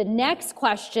 The next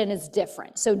question is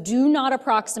different. So do not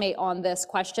approximate on this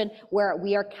question where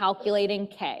we are calculating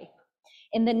K.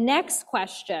 In the next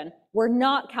question, we're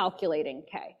not calculating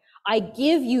K. I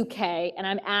give you K, and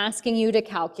I'm asking you to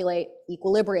calculate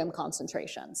equilibrium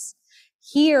concentrations.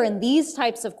 Here, in these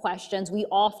types of questions, we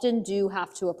often do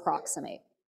have to approximate.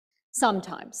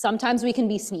 Sometimes we can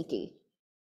be sneaky.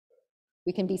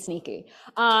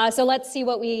 So let's see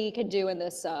what we can do in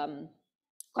this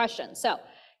question. So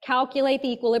calculate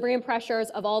the equilibrium pressures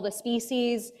of all the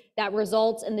species that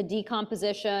results in the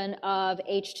decomposition of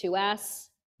H2S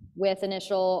with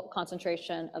initial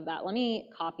concentration of that. Let me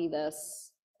copy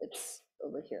this. It's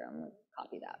over here. I'm going to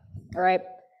copy that. All right.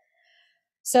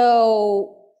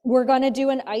 So we're going to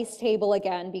do an ICE table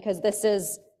again because this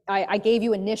is, I gave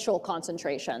you initial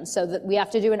concentration, so that we have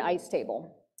to do an ICE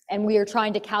table. And we are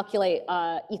trying to calculate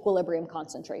equilibrium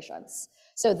concentrations.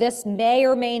 So this may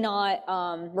or may not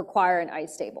require an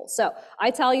ICE table. So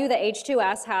I tell you that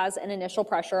H2S has an initial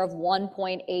pressure of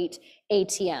 1.8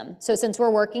 atm. So since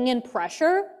we're working in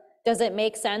pressure, does it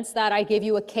make sense that I give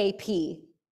you a KP?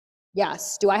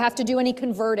 Yes. Do I have to do any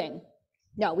converting?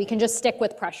 No, we can just stick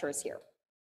with pressures here.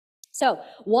 So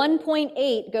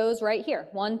 1.8 goes right here,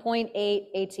 1.8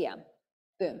 atm.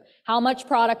 Boom. How much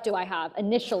product do I have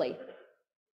initially?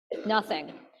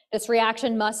 Nothing. This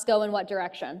reaction must go in what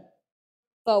direction?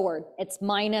 Forward. It's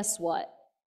minus what?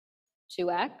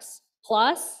 2x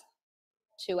plus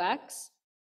 2x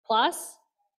plus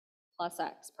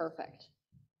x. Perfect.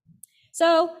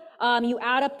 So you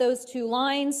add up those two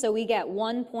lines, so we get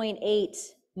 1.8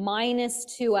 minus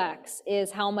 2x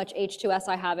is how much H2S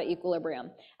I have at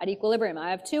equilibrium. At equilibrium, I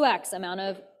have 2x amount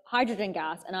of hydrogen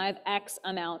gas, and I have x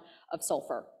amount of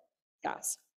sulfur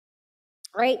gas,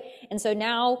 right? And so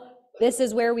now this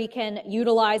is where we can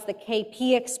utilize the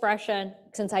KP expression.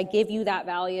 Since I give you that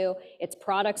value, it's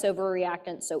products over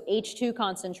reactants, so H2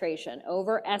 concentration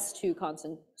over S2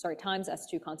 times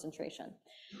S2 concentration.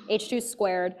 H2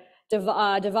 squared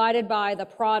divided by the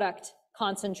product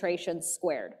concentration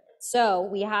squared. So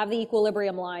we have the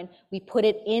equilibrium line, we put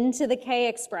it into the K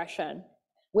expression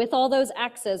with all those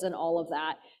X's and all of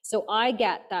that. So I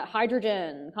get that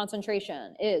hydrogen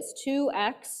concentration is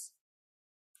 2x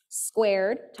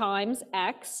squared times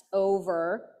X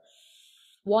over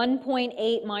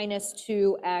 1.8 minus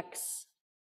 2x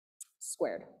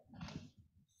squared.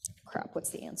 Crap,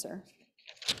 what's the answer?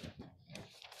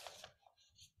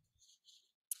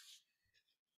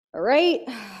 All right,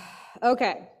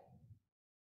 okay.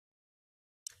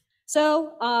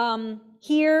 So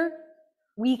here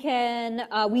we can,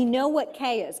 we know what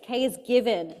K is. K is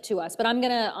given to us, but I'm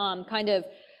gonna kind of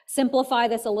simplify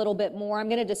this a little bit more. I'm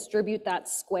gonna distribute that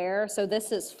square. So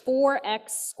this is 4x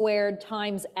squared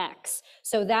times x.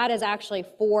 So that is actually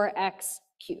 4x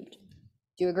cubed.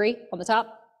 Do you agree on the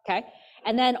top? Okay.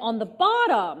 And then on the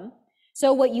bottom,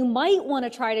 so what you might wanna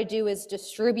try to do is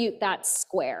distribute that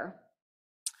square.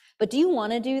 But do you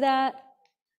wanna do that?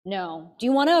 No. Do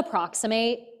you wanna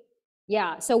approximate?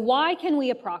 Yeah, so why can we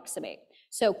approximate?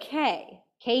 So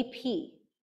Kp,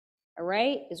 all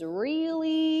right, is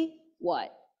really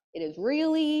what? It is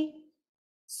really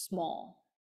small,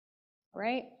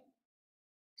 right?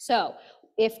 So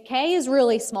if K is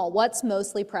really small, what's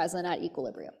mostly present at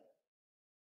equilibrium?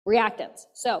 Reactants.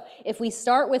 So if we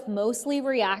start with mostly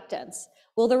reactants,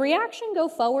 will the reaction go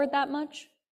forward that much?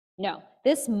 No.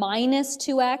 This minus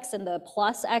 2x and the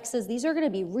plus x's, these are going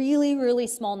to be really, really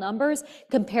small numbers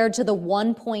compared to the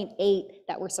 1.8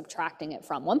 that we're subtracting it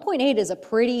from. 1.8 is a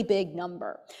pretty big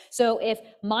number. So if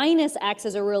minus x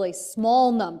is a really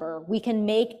small number, we can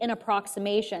make an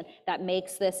approximation that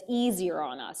makes this easier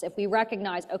on us. If we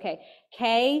recognize, okay,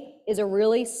 K is a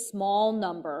really small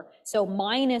number, so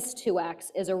minus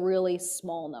 2x is a really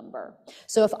small number.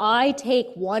 So if I take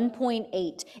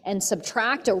 1.8 and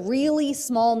subtract a really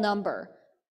small number,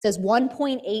 does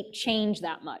 1.8 change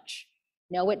that much?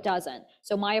 No, it doesn't.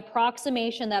 So my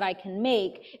approximation that I can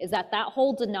make is that that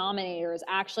whole denominator is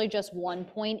actually just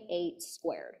 1.8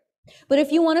 squared. But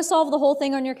if you want to solve the whole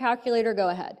thing on your calculator, go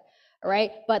ahead. All right.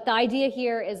 But the idea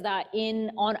here is that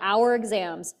on our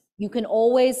exams, You can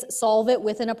always solve it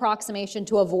with an approximation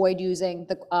to avoid using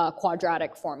the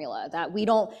quadratic formula, that we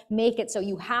don't make it so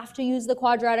you have to use the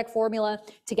quadratic formula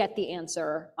to get the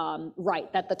answer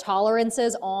right, that the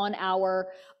tolerances on our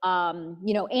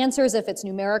answers, if it's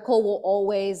numerical, will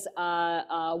always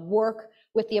work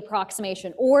with the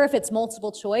approximation. Or if it's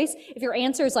multiple choice, if your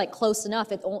answer is like close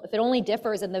enough, if it only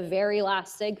differs in the very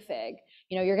last sig fig,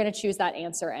 you're going to choose that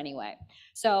answer anyway.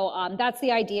 So that's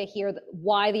the idea here,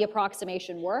 why the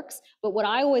approximation works. But what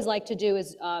I always like to do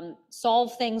is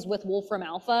solve things with Wolfram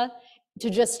Alpha to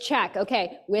just check,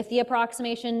 okay, with the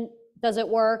approximation, does it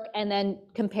work? And then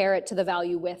compare it to the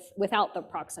value without the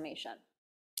approximation.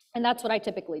 And that's what I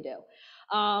typically do.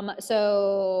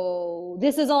 So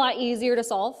this is a lot easier to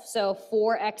solve. So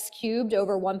 4x cubed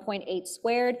over 1.8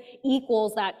 squared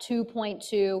equals that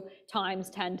 2.2 times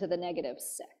 10 to the negative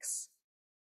 6.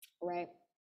 Right?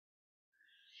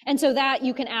 And so that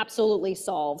you can absolutely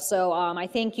solve. So I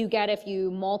think you get, if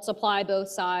you multiply both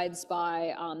sides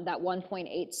by that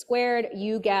 1.8 squared,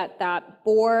 you get that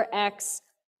 4x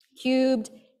cubed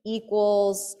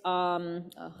equals, oh,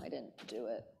 I didn't do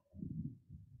it.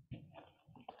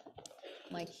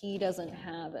 My key doesn't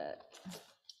have it.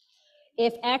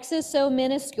 If x is so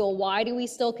minuscule, why do we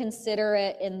still consider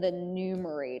it in the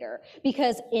numerator?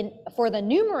 Because for the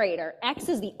numerator, x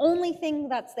is the only thing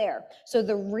that's there. So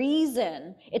the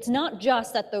reason, it's not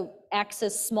just that the x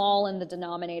is small in the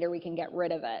denominator, we can get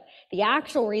rid of it. The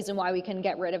actual reason why we can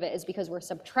get rid of it is because we're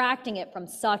subtracting it from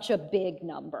such a big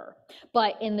number.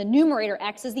 But in the numerator,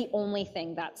 x is the only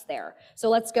thing that's there. So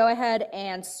let's go ahead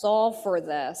and solve for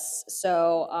this.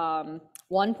 So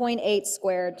 1.8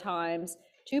 squared times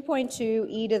 2.2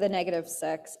 e to the negative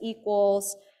 6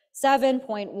 equals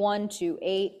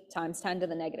 7.128 times 10 to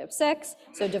the negative 6.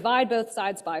 So divide both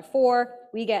sides by 4.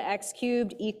 We get x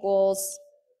cubed equals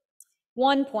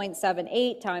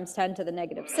 1.78 times 10 to the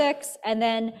negative 6. And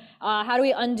then how do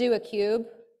we undo a cube?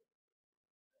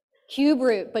 Cube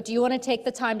root. But do you want to take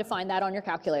the time to find that on your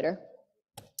calculator?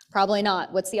 Probably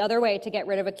not. What's the other way to get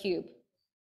rid of a cube?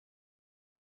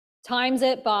 Times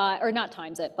it by, or not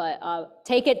times it, but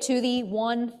take it to the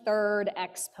 1/3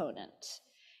 exponent.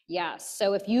 Yes,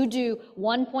 so if you do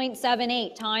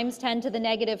 1.78 times 10 to the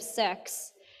negative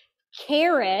 6,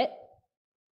 caret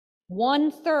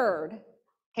 1/3.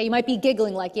 Okay, you might be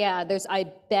giggling like, yeah, I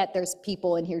bet there's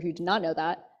people in here who do not know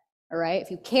that. All right,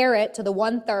 if you caret to the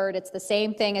 1/3, it's the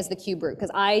same thing as the cube root, because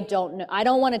I don't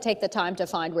want to take the time to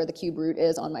find where the cube root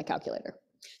is on my calculator.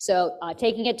 So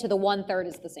taking it to the 1/3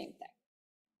 is the same thing.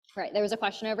 Right, there was a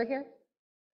question over here.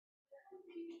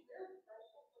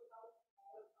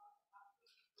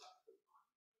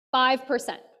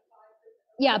 %5.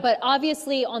 Yeah, but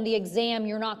obviously on the exam,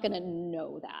 you're not going to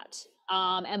know that.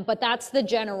 But that's the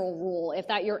general rule. If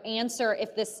that your answer,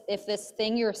 if this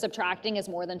thing you're subtracting is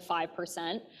more than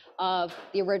 5% of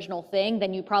the original thing,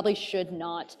 then you probably should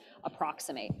not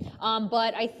approximate.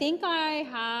 But I think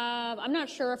I'm not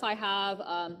sure if I have,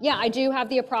 yeah, I do have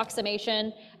the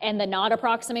approximation and the not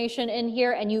approximation in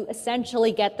here, and you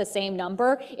essentially get the same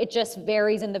number. It just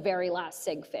varies in the very last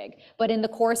sig fig. But in the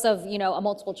course of, a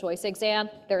multiple choice exam,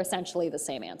 they're essentially the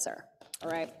same answer. All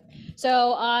right,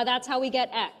 so that's how we get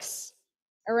x.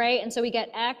 All right, and so we get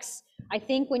x, I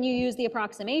think when you use the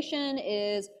approximation,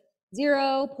 is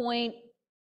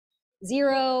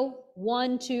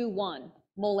 0.0121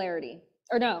 molarity.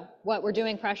 Or no, what we're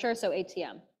doing pressure, so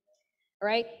ATM. All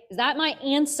right, is that my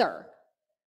answer?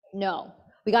 No.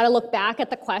 We got to look back at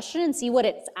the question and see what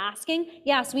it's asking.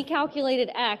 Yes, we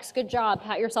calculated x. Good job.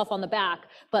 Pat yourself on the back.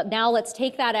 But now let's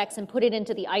take that x and put it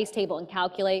into the ICE table and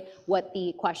calculate what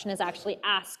the question is actually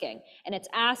asking. And it's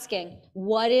asking,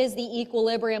 what is the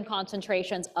equilibrium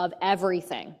concentrations of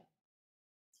everything?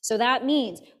 So that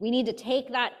means we need to take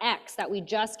that x that we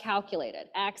just calculated.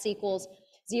 X equals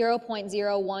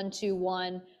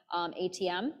 0.0121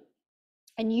 ATM.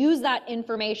 And use that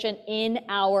information in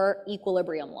our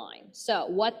equilibrium line. So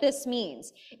what this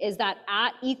means is that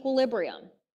at equilibrium,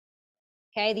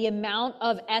 okay, the amount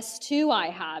of S2 I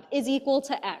have is equal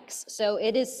to X. So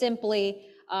it is simply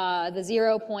the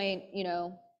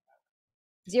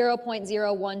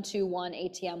 0.0121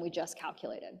 ATM we just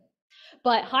calculated.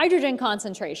 But hydrogen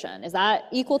concentration, is that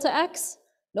equal to X?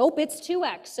 Nope, it's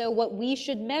 2x. So what we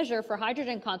should measure for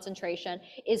hydrogen concentration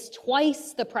is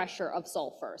twice the pressure of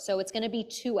sulfur. So it's going to be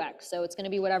 2x. So it's going to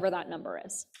be whatever that number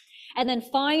is. And then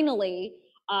finally,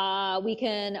 we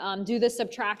can do the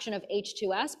subtraction of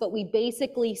H2S, but we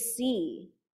basically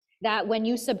see that when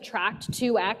you subtract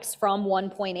 2x from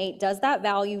 1.8, does that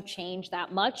value change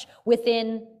that much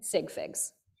within sig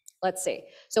figs? Let's see.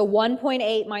 So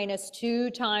 1.8 minus 2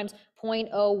 times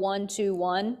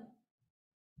 0.0121.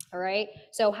 All right,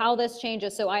 so how this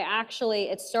changes, so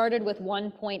it started with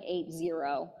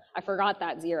 1.80. I forgot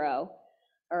that 0.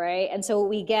 All right, and so what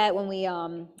we get when we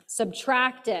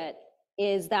subtract it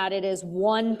is that it is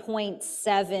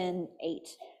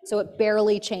 1.78. So it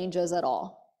barely changes at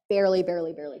all. Barely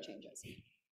changes.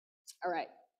 All right.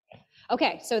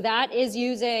 Okay, so that is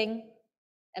using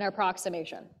an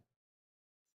approximation.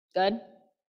 Good?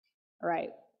 All right,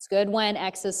 it's good when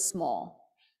X is small.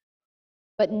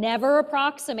 But never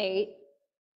approximate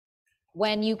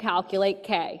when you calculate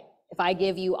K. If I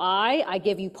give you I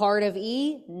give you part of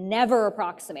E, never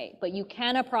approximate. But you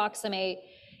can approximate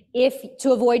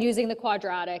to avoid using the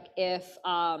quadratic if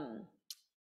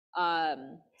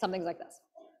something's like this.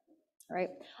 All right,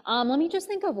 let me just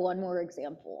think of one more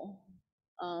example.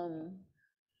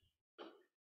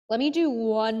 Let me do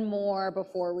one more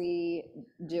before we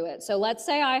do it. So let's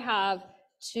say I have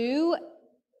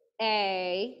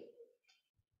 2A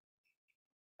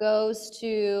goes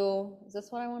to, is this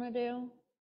what I want to do?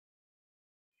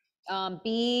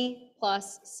 B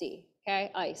plus C,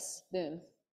 okay, ice, boom.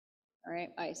 All right,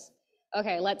 ice.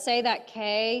 Okay, let's say that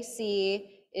KC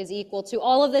is equal to,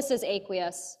 all of this is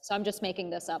aqueous, so I'm just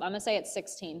making this up. I'm gonna say it's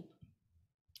 16,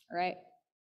 all right?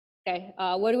 Okay,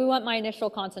 what do we want my initial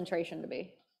concentration to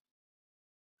be?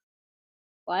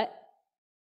 What?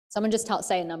 Someone just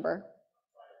say a number.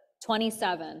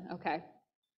 27, okay.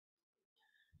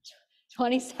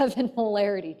 27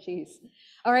 molarity, geez.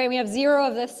 All right, we have 0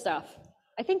 of this stuff.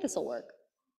 I think this will work.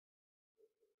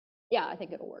 Yeah, I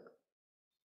think it'll work.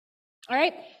 All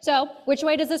right, so which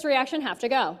way does this reaction have to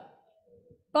go?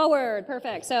 Forward,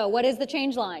 perfect. So what is the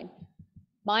change line?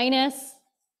 Minus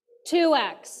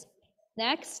 2x.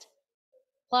 Next,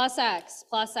 plus x,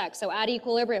 plus x. So at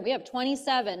equilibrium, we have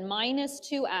 27 minus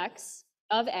 2x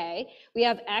of A. We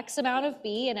have x amount of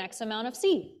B and x amount of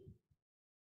C.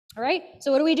 All right,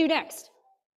 so what do we do next?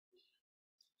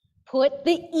 Put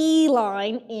the E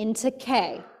line into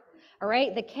K. All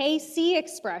right, the KC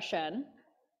expression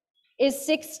is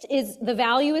the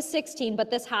value is 16,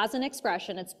 but this has an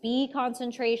expression. It's B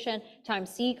concentration times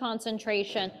C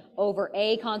concentration over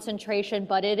A concentration,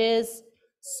 but it is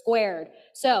squared.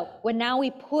 So when now we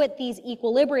put these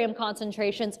equilibrium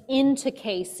concentrations into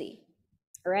KC,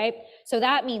 all right? So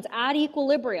that means at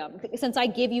equilibrium, since I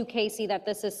give you KC that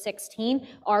this is 16,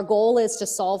 our goal is to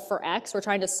solve for X. We're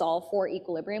trying to solve for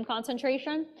equilibrium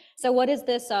concentration. So what is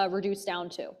this reduced down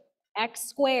to? X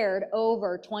squared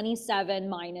over 27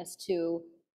 minus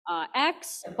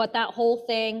 2x, but that whole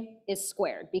thing is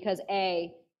squared because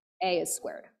A is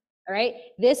squared, all right?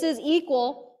 This is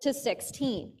equal to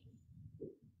 16.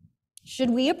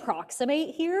 Should we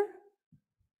approximate here?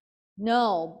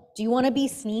 No. Do you want to be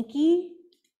sneaky?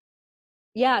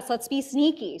 Yes, let's be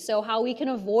sneaky. So how we can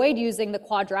avoid using the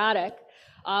quadratic,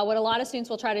 what a lot of students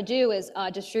will try to do is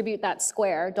distribute that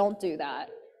square. Don't do that.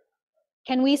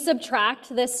 Can we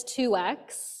subtract this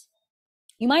 2x?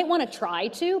 You might want to try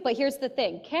to, but here's the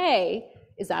thing. K,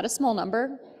 is that a small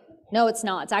number? No, it's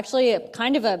not. It's actually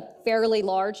kind of a fairly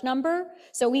large number.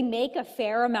 So we make a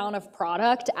fair amount of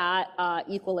product at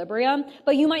equilibrium,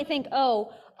 but you might think,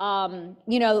 oh,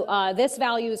 this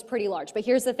value is pretty large. But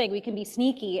here's the thing, we can be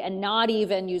sneaky and not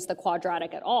even use the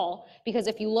quadratic at all, because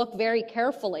if you look very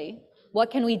carefully,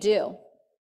 what can we do?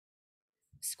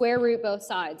 Square root both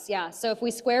sides, yeah. So if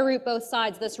we square root both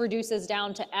sides, this reduces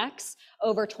down to x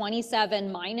over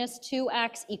 27 minus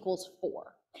 2x equals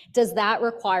 4. Does that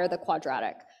require the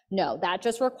quadratic? No, that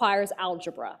just requires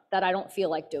algebra that I don't feel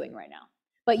like doing right now.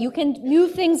 But you can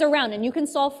move things around and you can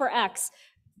solve for x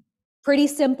pretty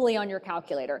simply on your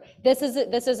calculator. This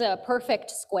is a perfect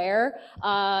square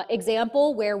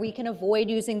example where we can avoid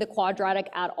using the quadratic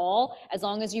at all, as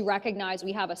long as you recognize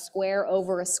we have a square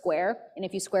over a square, and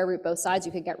if you square root both sides,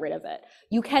 you can get rid of it.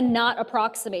 You cannot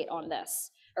approximate on this,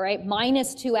 all right?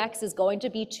 Minus 2x is going to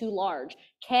be too large.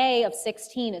 K of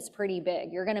 16 is pretty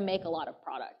big. You're gonna make a lot of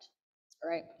product, all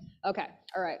right? Okay,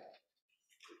 all right,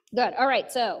 good. All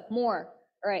right, so more.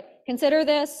 All right, consider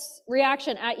this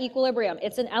reaction at equilibrium.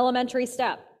 It's an elementary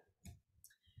step.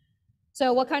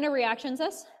 So what kind of reaction is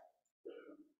this?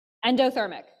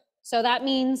 Endothermic. So that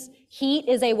means heat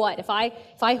is a what? If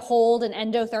I hold an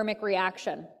endothermic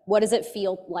reaction, what does it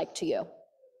feel like to you?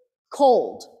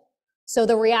 Cold. So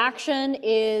the reaction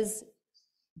is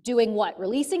doing what?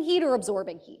 Releasing heat or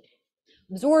absorbing heat?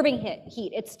 Absorbing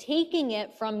heat. It's taking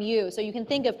it from you. So you can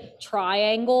think of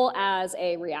triangle as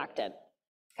a reactant.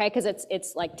 Okay, because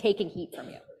it's like taking heat from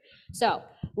you. So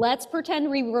let's pretend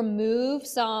we remove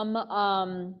some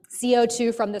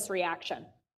CO2 from this reaction,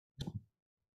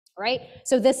 right?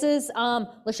 So this is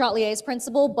Le Chatelier's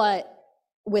principle, but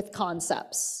with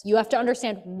concepts. You have to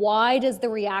understand, why does the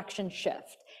reaction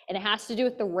shift? and it has to do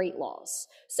with the rate laws.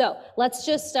 So let's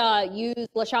just use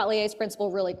Le Chatelier's principle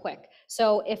really quick.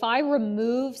 So if I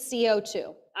remove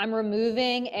CO2, I'm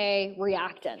removing a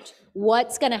reactant.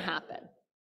 What's going to happen?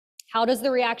 How does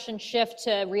the reaction shift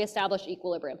to reestablish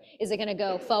equilibrium? Is it going to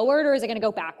go forward or is it going to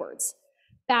go backwards?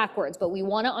 Backwards, but we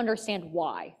want to understand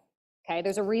why. Okay,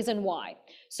 there's a reason why.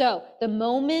 So the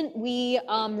moment we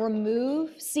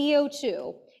remove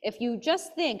CO2, if you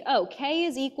just think, oh, K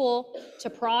is equal to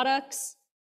products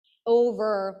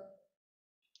over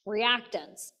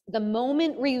reactants, the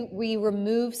moment we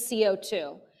remove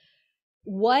CO2,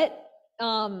 what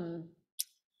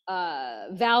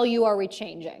value are we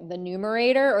changing? The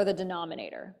numerator or the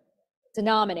denominator?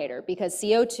 Denominator, because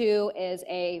CO2 is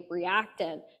a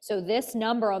reactant. So this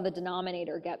number on the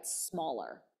denominator gets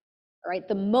smaller. All right,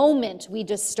 the moment we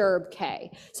disturb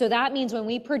K. So that means when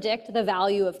we predict the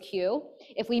value of Q,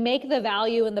 if we make the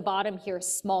value in the bottom here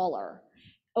smaller,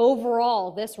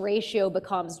 overall, this ratio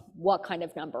becomes what kind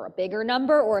of number? A bigger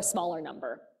number or a smaller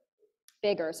number?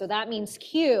 Bigger. So that means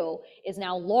Q is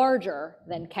now larger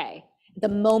than K the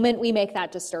moment we make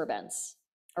that disturbance.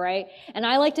 All right, and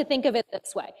I like to think of it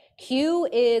this way. Q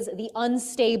is the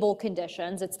unstable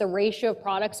conditions. It's the ratio of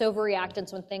products over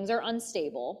reactants when things are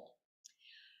unstable.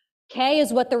 K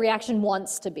is what the reaction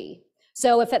wants to be.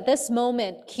 So if at this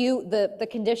moment Q, the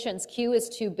conditions, Q is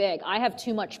too big, I have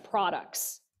too much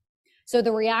products. So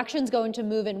the reaction's going to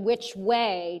move in which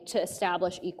way to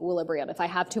establish equilibrium if I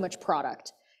have too much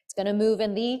product? It's going to move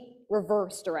in the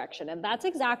reverse direction, and that's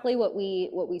exactly what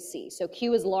we see. So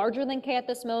Q is larger than K at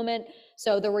this moment,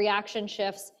 so the reaction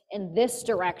shifts in this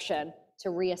direction to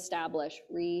reestablish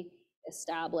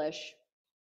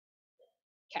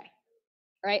K.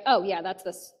 Right? Oh yeah, that's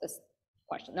this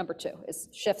question. Number 2 is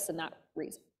shifts in that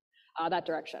reason, that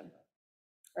direction.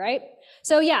 Right?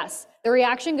 So yes, the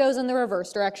reaction goes in the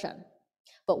reverse direction,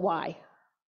 but why?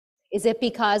 Is it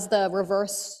because the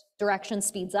reverse direction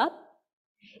speeds up?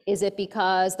 Is it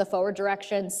because the forward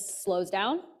direction slows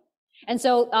down? And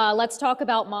so let's talk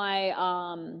about my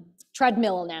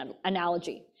treadmill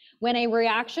analogy. When a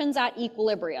reaction's at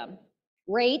equilibrium,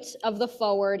 rate of the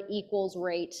forward equals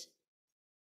rate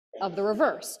of the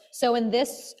reverse. So in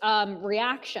this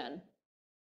reaction,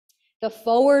 the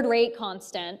forward rate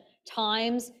constant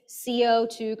times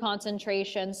CO2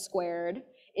 concentration squared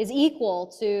is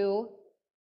equal to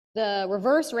the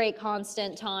reverse rate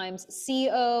constant times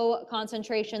CO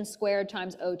concentration squared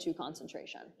times O2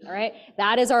 concentration. All right,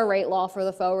 that is our rate law for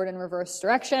the forward and reverse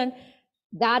direction.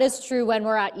 That is true when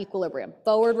we're at equilibrium.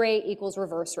 Forward rate equals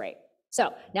reverse rate.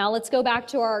 So now let's go back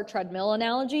to our treadmill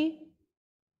analogy.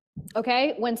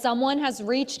 Okay, when someone has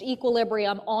reached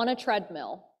equilibrium on a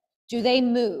treadmill, do they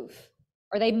move?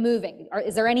 Are they moving?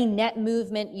 Is there any net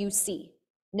movement you see?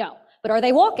 No, but are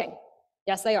they walking?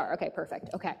 Yes, they are. Okay,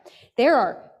 perfect. Okay, there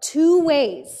are 2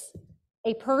 ways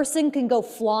a person can go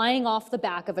flying off the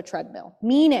back of a treadmill,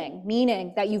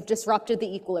 meaning that you've disrupted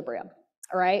the equilibrium.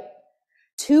 All right,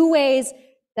 2 ways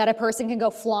that a person can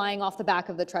go flying off the back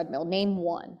of the treadmill. Name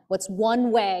one. What's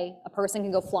one way a person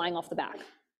can go flying off the back?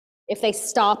 If they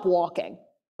stop walking,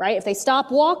 right? If they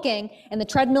stop walking and the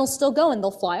treadmill's still going,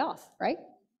 they'll fly off, right?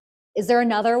 Is there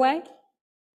another way?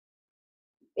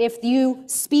 If you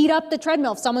speed up the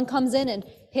treadmill, if someone comes in and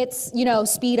hits,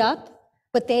 speed up,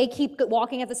 but they keep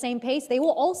walking at the same pace, they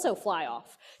will also fly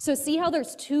off. So see how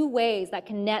there's 2 ways that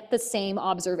can net the same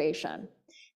observation.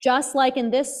 Just like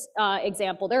in this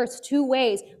example, there's 2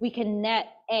 ways we can net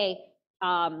a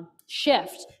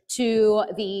shift to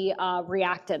the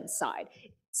reactant side.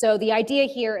 So the idea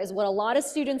here is what a lot of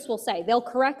students will say. They'll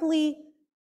correctly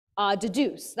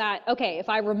deduce that, okay, if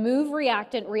I remove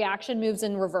reactant, reaction moves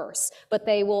in reverse, but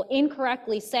they will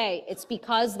incorrectly say it's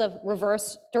because the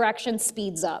reverse direction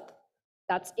speeds up.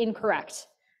 That's incorrect.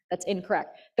 That's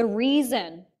incorrect. The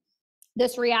reason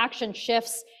this reaction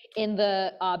shifts in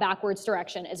the backwards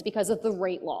direction is because of the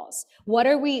rate laws.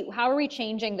 How are we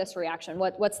changing this reaction?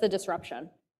 What's the disruption?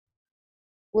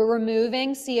 We're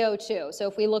removing CO2. So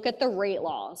if we look at the rate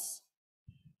laws,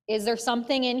 is there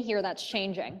something in here that's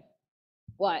changing?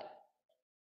 What?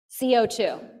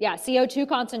 CO2. Yeah, CO2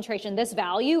 concentration. This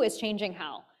value is changing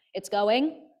how? It's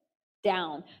going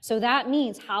down. So that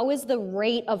means, how is the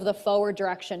rate of the forward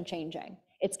direction changing?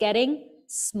 It's getting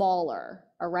smaller,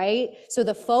 all right? So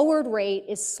the forward rate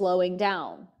is slowing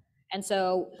down. And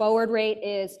so forward rate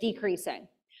is decreasing.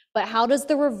 But how does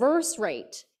the reverse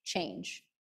rate change?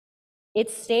 It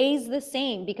stays the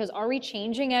same, because are we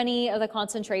changing any of the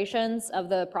concentrations of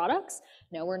the products?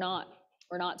 No, we're not.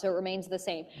 We're not, so it remains the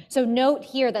same. So note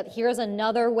here that here's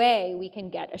another way we can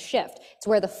get a shift. It's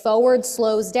where the forward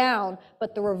slows down,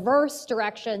 but the reverse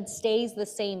direction stays the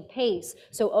same pace.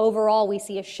 So overall, we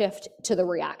see a shift to the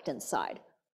reactant side,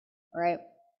 all right?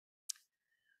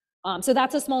 So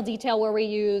that's a small detail where we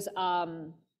use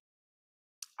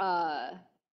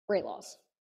rate laws,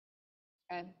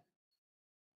 okay?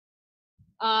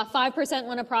 5%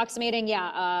 when approximating,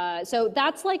 yeah. So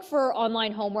that's like for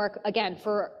online homework. Again,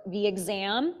 for the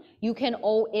exam, you can,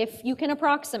 if you can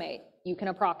approximate, you can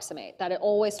approximate. That it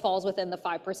always falls within the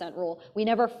 5% rule. We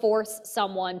never force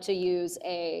someone to use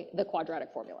the quadratic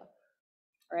formula,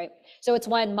 right? So it's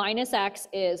when minus x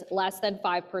is less than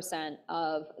 5%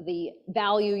 of the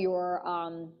value you're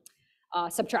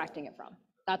subtracting it from.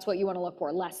 That's what you want to look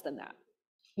for, less than that.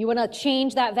 You want to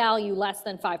change that value less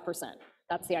than 5%.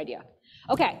 That's the idea.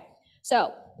 Okay,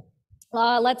 so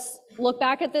let's look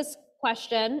back at this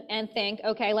question and think,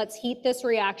 okay, let's heat this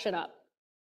reaction up.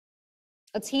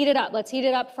 Let's heat it up. Let's heat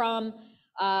it up from,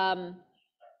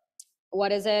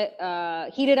 what is it?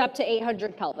 Heat it up to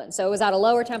 800 Kelvin. So it was at a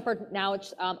lower temperature, now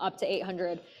it's up to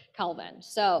 800 Kelvin.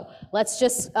 So let's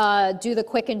just do the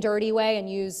quick and dirty way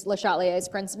and use Le Chatelier's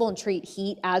principle and treat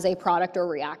heat as a product or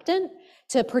reactant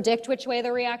to predict which way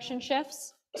the reaction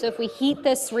shifts. So if we heat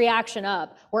this reaction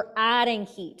up, we're adding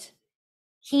heat.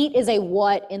 Heat is a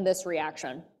what in this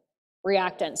reaction?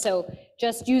 Reactant. So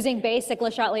just using basic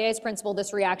Le Chatelier's principle,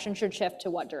 this reaction should shift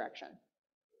to what direction?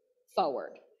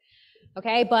 Forward.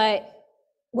 Okay, but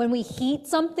when we heat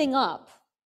something up,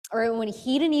 or when we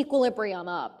heat an equilibrium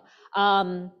up,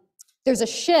 there's a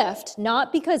shift,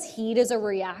 not because heat is a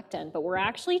reactant, but we're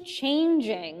actually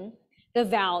changing the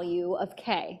value of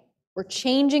K. We're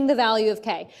changing the value of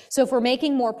K. So if we're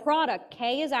making more product,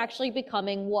 K is actually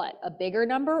becoming what? A bigger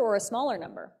number or a smaller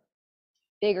number?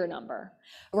 Bigger number.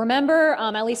 Remember,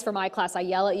 at least for my class, I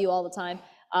yell at you all the time.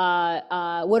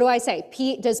 What do I say?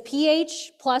 Does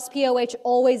pH plus POH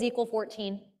always equal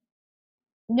 14?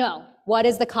 No. What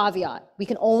is the caveat? We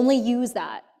can only use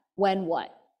that when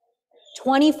what?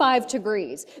 25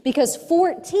 degrees, because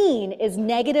 14 is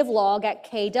negative log at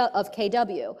of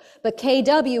kW, but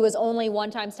kW is only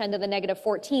 1 times 10 to the negative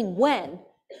 14 when?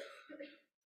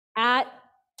 At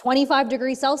 25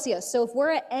 degrees Celsius. So if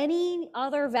we're at any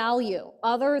other value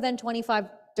other than 25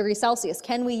 degrees Celsius,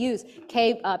 can we use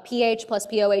pH plus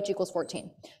POH equals 14?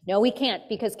 No, we can't,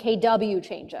 because kW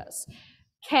changes.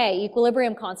 K,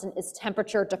 equilibrium constant, is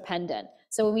temperature dependent.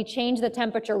 So when we change the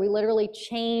temperature, we literally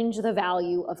change the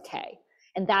value of K.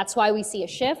 And that's why we see a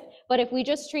shift. But if we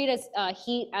just treat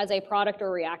heat as a product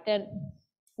or reactant,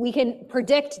 we can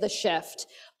predict the shift.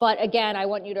 But again, I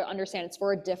want you to understand it's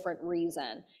for a different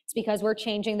reason. It's because we're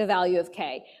changing the value of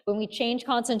K. When we change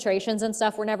concentrations and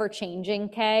stuff, we're never changing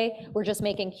K. We're just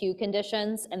making Q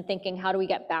conditions and thinking, how do we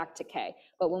get back to K?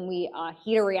 But when we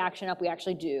heat a reaction up, we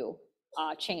actually do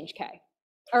change K.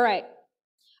 All right.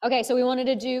 Okay, so we wanted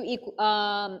to do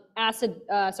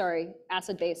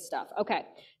acid-base stuff. Okay,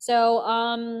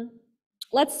 so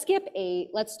let's skip 8.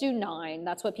 Let's do 9.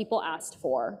 That's what people asked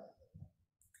for.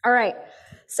 All right,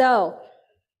 so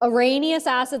Arrhenius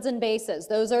acids and bases.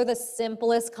 Those are the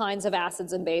simplest kinds of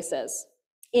acids and bases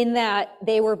in that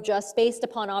they were just based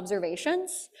upon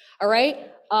observations. All right,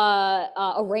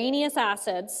 Arrhenius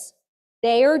acids,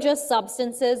 they are just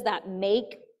substances that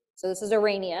make, so this is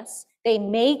Arrhenius, they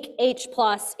make H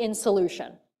plus in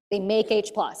solution. They make H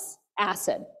plus,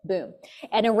 acid, boom.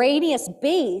 And Arrhenius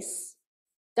base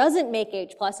doesn't make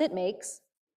H plus, it makes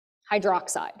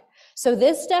hydroxide. So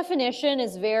this definition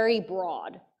is very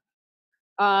broad.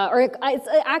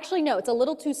 Actually, no, it's a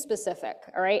little too specific,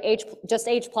 all right? Just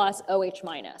H plus, OH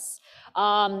minus.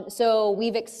 So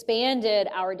we've expanded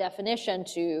our definition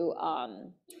to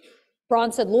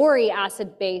Bronson-Lowry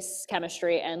acid-base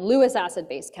chemistry and Lewis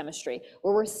acid-base chemistry,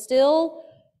 where we're still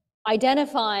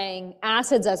identifying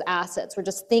acids as acids. We're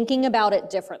just thinking about it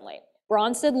differently.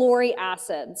 Bronson-Lowry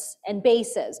acids and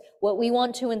bases, what we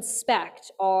want to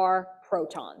inspect are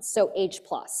protons, so H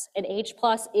plus, and H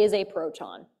plus is a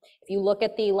proton. If you look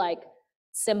at the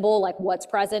symbol, what's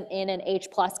present in an H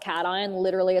plus cation,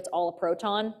 literally it's all a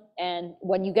proton, and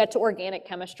when you get to organic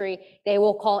chemistry, they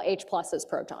will call H pluses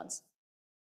protons.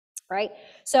 Right?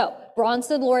 So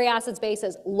Bronson-Lowry acids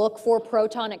bases look for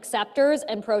proton acceptors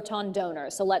and proton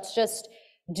donors. So let's just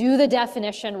do the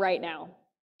definition right now.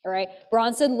 All right?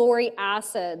 Bronson-Lowry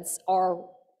acids are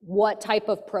what type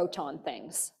of proton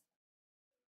things?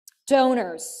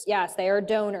 Donors. Yes, they are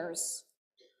donors.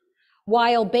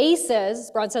 While bases,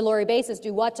 Bronson-Lowry bases,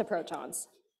 do what to protons?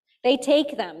 They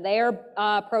take them. They are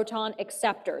proton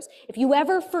acceptors. If you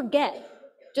ever forget,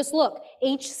 just look,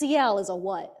 HCl is a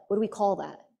what? What do we call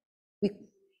that?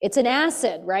 It's an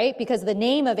acid, right? Because the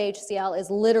name of HCl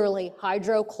is literally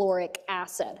hydrochloric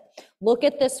acid. Look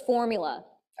at this formula,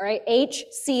 all right?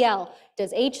 HCl.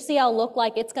 Does HCl look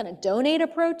like it's going to donate a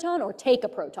proton or take a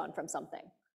proton from something?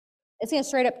 It's going to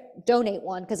straight up donate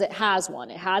one because it has one.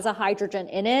 It has a hydrogen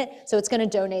in it, so it's going to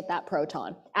donate that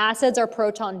proton. Acids are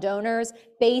proton donors.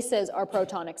 Bases are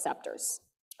proton acceptors,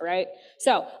 all right?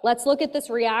 So let's look at this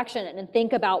reaction and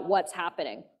think about what's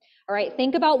happening, all right?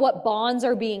 Think about what bonds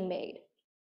are being made.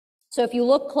 So if you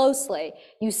look closely,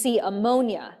 you see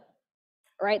ammonia,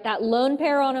 right? That lone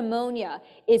pair on ammonia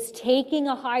is taking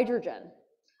a hydrogen,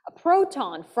 a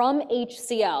proton from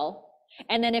HCl,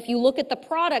 and then if you look at the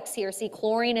products here, see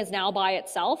chlorine is now by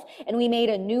itself, and we made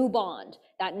a new bond.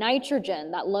 That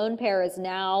nitrogen, that lone pair is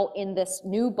now in this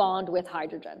new bond with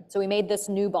hydrogen. So we made this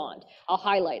new bond. I'll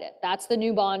highlight it. That's the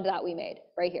new bond that we made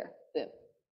right here, boom.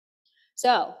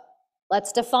 So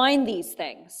let's define these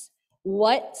things.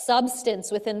 What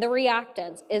substance within the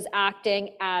reactants is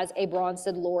acting as a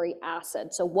Bronsted-Lowry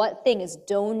acid? So what thing is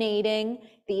donating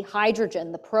the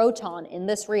hydrogen, the proton in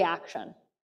this reaction?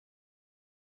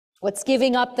 What's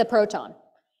giving up the proton?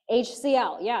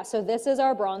 HCl, yeah, so this is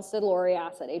our Bronsted-Lowry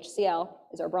acid. HCl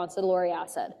is our Bronsted-Lowry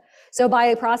acid. So by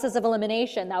a process of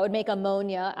elimination, that would make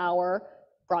ammonia our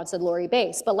Bronsted-Lowry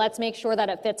base, but let's make sure that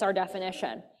it fits our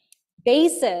definition.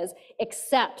 Bases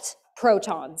accept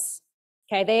protons.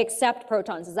 Okay, they accept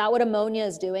protons. Is that what ammonia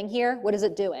is doing here? What is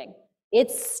it doing?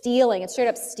 It's stealing, it's straight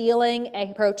up stealing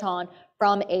a proton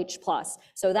from H+.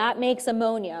 So that makes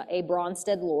ammonia a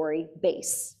Bronsted-Lowry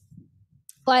base.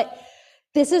 But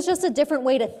this is just a different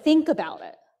way to think about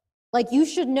it. Like you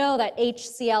should know that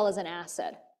HCl is an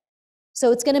acid.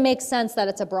 So it's gonna make sense that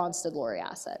it's a Bronsted-Lowry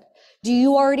acid. Do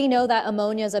you already know that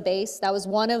ammonia is a base? That was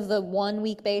one of the 1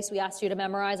 week base we asked you to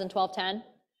memorize in 1210.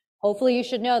 Hopefully you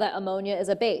should know that ammonia is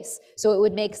a base. So it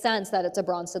would make sense that it's a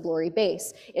Bronsted-Lowry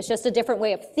base. It's just a different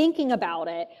way of thinking about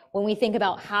it when we think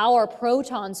about how are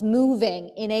protons moving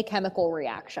in a chemical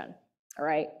reaction, all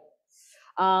right?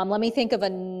 Let me think of I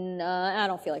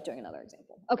don't feel like doing another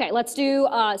example. Okay, let's do,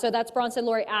 so that's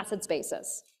Bronsted-Lowry acids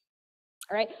bases.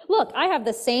 All right, look, I have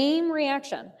the same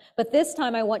reaction, but this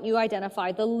time I want you to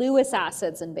identify the Lewis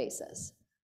acids and bases.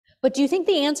 But do you think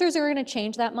the answers are going to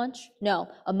change that much? No,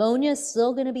 ammonia is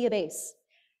still going to be a base.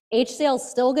 HCl is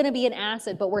still going to be an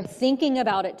acid, but we're thinking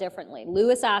about it differently.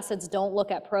 Lewis acids don't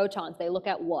look at protons, they look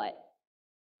at what?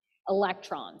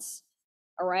 Electrons.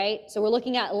 All right, so we're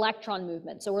looking at electron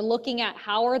movement. So we're looking at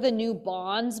how are the new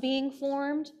bonds being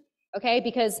formed, okay?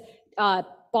 Because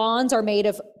bonds are made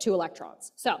of 2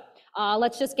 electrons. So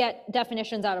let's just get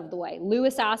definitions out of the way.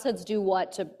 Lewis acids do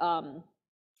what to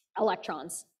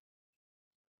electrons?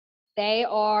 They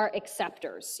are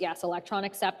acceptors. Yes, electron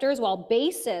acceptors, while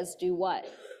bases do what?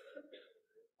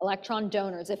 Electron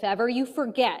donors. If ever you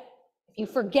forget,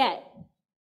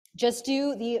 just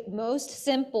do the most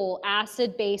simple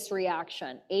acid-base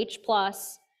reaction. H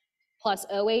plus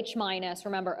OH minus.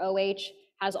 Remember, OH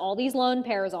has all these lone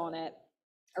pairs on it,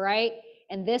 all right?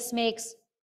 And this makes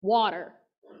water,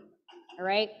 all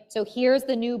right? So here's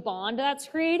the new bond that's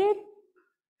created,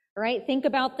 all right? Think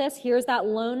about this. Here's that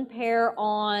lone pair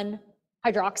on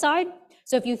hydroxide.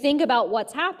 So if you think about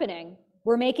what's happening,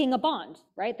 we're making a bond,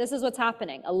 right? This is what's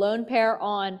happening. A lone pair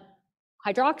on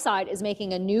hydroxide is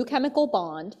making a new chemical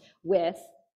bond with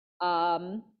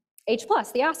H+,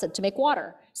 the acid, to make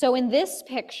water. So in this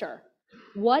picture,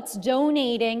 what's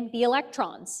donating the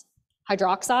electrons?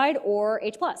 Hydroxide or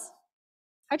H+?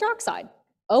 Hydroxide.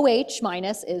 OH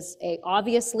minus is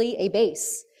obviously a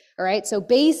base. All right, so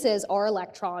bases are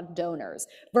electron donors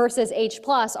versus H+,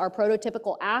 our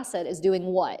prototypical acid, is doing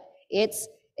what? It's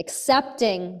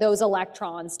accepting those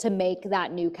electrons to make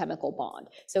that new chemical bond.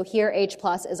 So here H+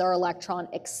 is our electron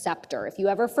acceptor. If you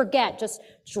ever forget, just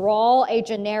draw a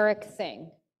generic thing.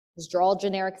 Just draw a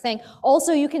generic thing.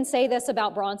 Also, you can say this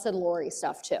about Bronsted-Lowry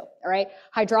stuff too, all right?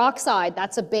 Hydroxide,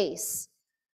 that's a base.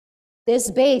 This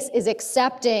base is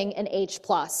accepting an H+,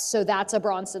 so that's a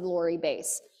Bronsted-Lowry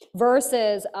base.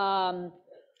 Versus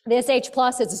this H+,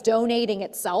 it's donating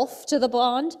itself to the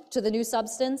bond, to the new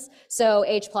substance. So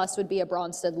H+ would be a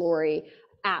Bronsted-Lowry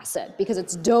acid because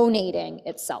it's donating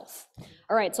itself.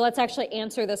 All right, so let's actually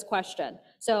answer this question.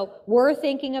 So we're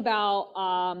thinking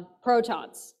about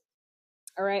protons,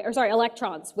 all right, or sorry,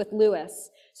 electrons with Lewis.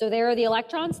 So there are the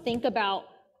electrons. Think about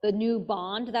the new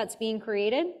bond that's being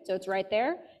created. So it's right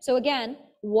there. So again,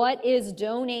 what is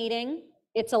donating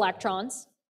its electrons?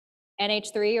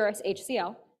 NH3 or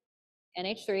HCl,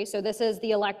 NH3. So this is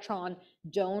the electron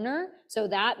donor. So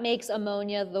that makes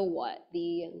ammonia the what?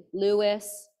 The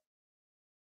Lewis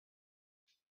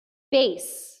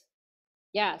base.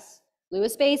 Yes,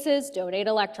 Lewis bases donate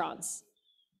electrons.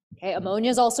 Okay, ammonia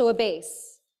is also a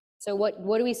base. So what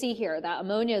do we see here? That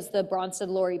ammonia is the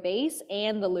Bronsted-Lowry base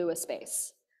and the Lewis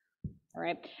base. All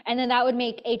right, and then that would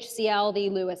make HCl the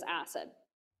Lewis acid.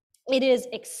 It is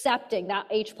accepting, that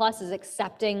H plus is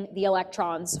accepting the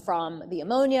electrons from the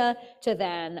ammonia to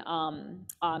then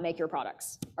make your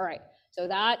products. All right, so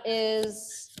that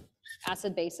is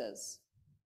acid bases.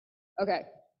 Okay.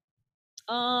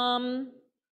 All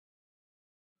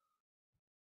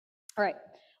right,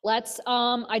 let's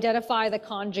identify the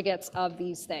conjugates of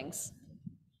these things.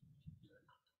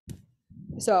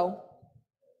 So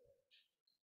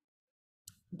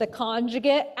the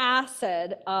conjugate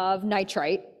acid of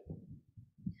nitrite.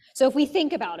 So if we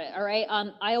think about it, all right,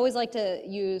 I always like to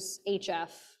use HF,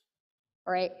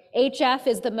 all right? HF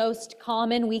is the most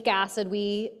common weak acid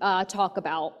we talk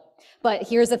about. But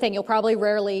here's the thing, you'll probably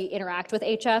rarely interact with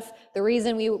HF. The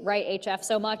reason we write HF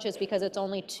so much is because it's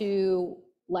only 2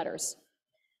 letters.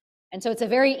 And so it's a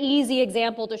very easy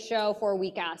example to show for a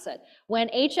weak acid. When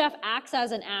HF acts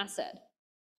as an acid,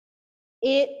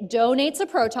 it donates a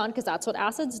proton, because that's what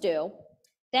acids do.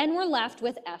 Then we're left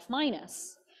with F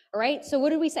minus. All right, so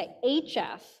what did we say?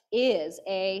 HF is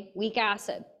a weak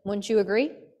acid. Wouldn't you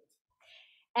agree?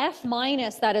 F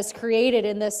minus that is created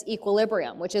in this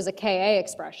equilibrium, which is a Ka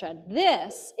expression,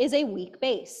 this is a weak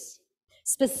base.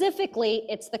 Specifically,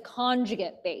 it's the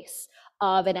conjugate base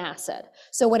of an acid.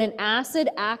 So when an acid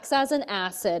acts as an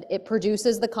acid, it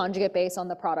produces the conjugate base on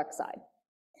the product side.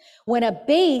 When a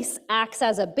base acts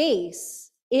as a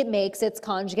base, it makes its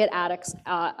conjugate acid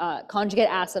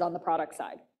on the product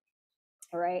side.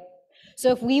 All right,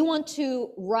 so if we want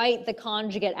to write the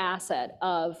conjugate acid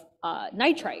of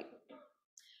nitrite,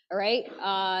 all right,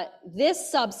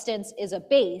 this substance is a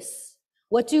base.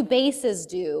 What do bases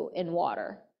do in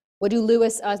water? What do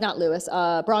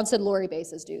Bronsted-Lowry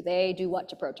bases do? They do what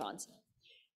to protons?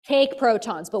 Take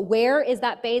protons, but where is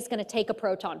that base going to take a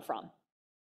proton from?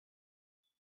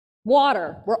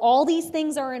 Water, where all these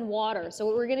things are in water. So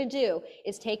what we're going to do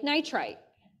is take nitrite,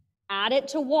 add it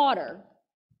to water,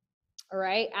 all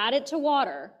right, add it to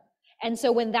water. And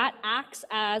so when that acts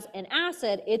as an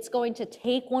acid, it's going to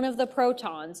take one of the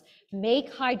protons,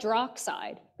 make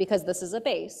hydroxide, because this is a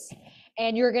base,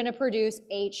 and you're going to produce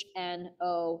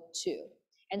HNO2.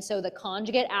 And so the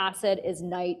conjugate acid is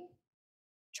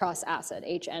nitrous acid,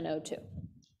 HNO2.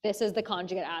 This is the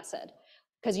conjugate acid,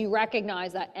 because you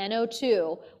recognize that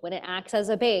NO2, when it acts as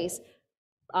a base,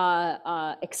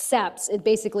 it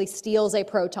basically steals a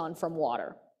proton from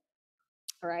water,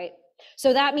 all right?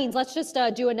 So that means, let's just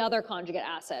do another conjugate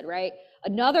acid, right?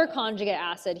 Another conjugate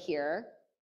acid here.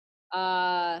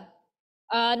 No,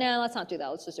 let's not do that.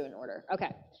 Let's just do it in order.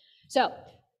 Okay. So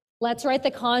let's write the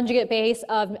conjugate base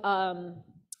of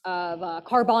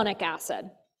carbonic acid.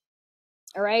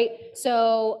 All right.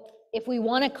 So if we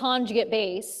want a conjugate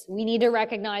base, we need to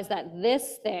recognize that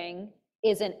this thing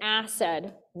is an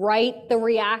acid. Write the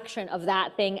reaction of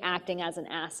that thing acting as an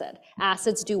acid.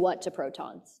 Acids do what to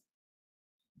protons?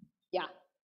 Yeah.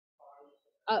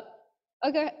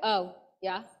 Okay. Oh,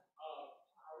 yeah.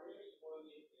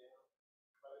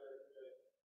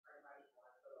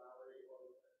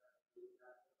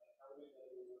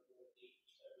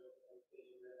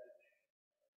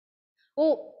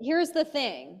 Well, here's the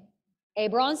thing. A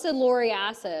Bronsted-Lowry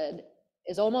acid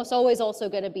is almost always also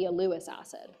going to be a Lewis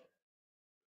acid.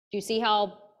 Do you see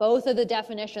how both of the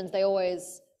definitions, they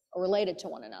always are related to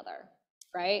one another,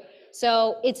 right?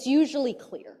 So it's usually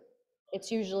clear. It's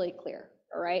usually clear,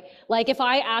 all right? Like if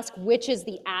I ask which is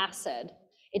the acid,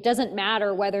 it doesn't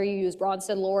matter whether you use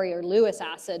Bronsted-Lowry or Lewis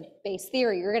acid base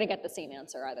theory, you're gonna get the same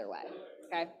answer either way,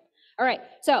 okay? All right,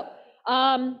 so,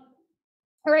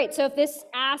 so if this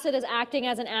acid is acting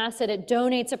as an acid, it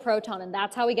donates a proton, and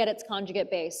that's how we get its conjugate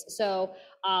base. So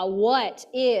what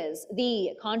is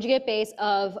the conjugate base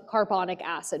of carbonic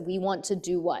acid? We want to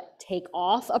do what? Take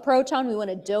off a proton. We want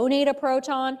to donate a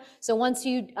proton. So once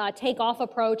you take off a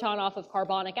proton off of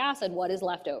carbonic acid, what is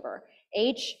left over?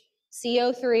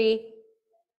 HCO3,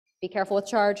 be careful with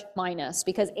charge, minus,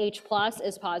 because H plus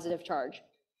is positive charge.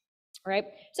 Right?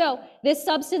 So this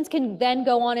substance can then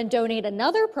go on and donate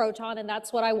another proton, and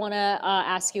that's what I want to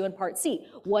ask you in part C.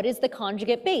 What is the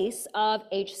conjugate base of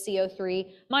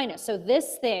HCO3 minus? So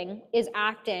this thing is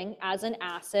acting as an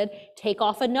acid. Take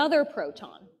off another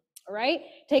proton, all right?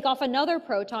 Take off another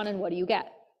proton, and what do you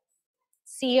get?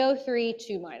 CO3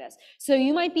 2 minus. So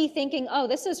you might be thinking, oh,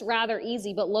 this is rather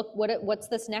easy, but look, what's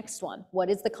this next one?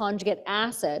 What is the conjugate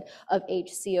acid of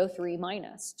HCO3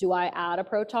 minus? Do I add a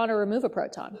proton or remove a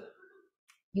proton?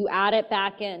 You add it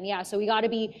back in. Yeah, so we got to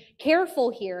be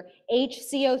careful here.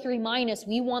 HCO3 minus,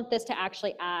 we want this to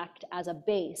actually act as a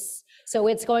base. So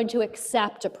it's going to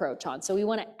accept a proton. So we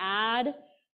want to add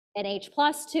an H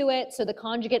plus to it. So the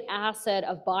conjugate acid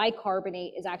of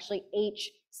bicarbonate is actually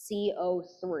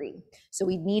HCO3. So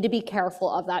we need to be careful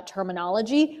of that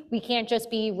terminology. We can't just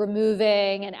be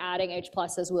removing and adding H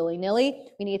pluses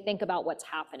willy-nilly. We need to think about what's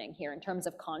happening here in terms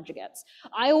of conjugates.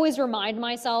 I always remind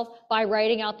myself by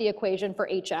writing out the equation for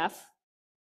HF.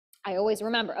 I always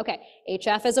remember, okay,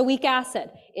 HF is a weak acid.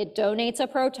 It donates a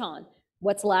proton.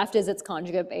 What's left is its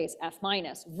conjugate base, F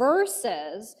minus,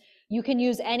 versus you can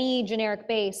use any generic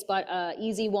base, but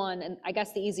easy one, and I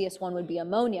guess the easiest one would be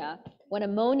ammonia. When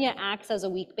ammonia acts as a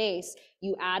weak base,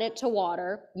 you add it to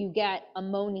water, you get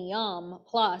ammonium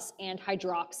plus and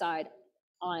hydroxide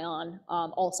ion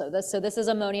also. So this is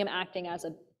ammonium acting as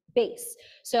a base.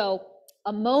 So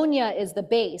ammonia is the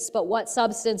base, but what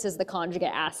substance is the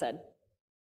conjugate acid?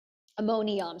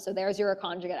 Ammonium, so there's your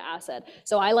conjugate acid.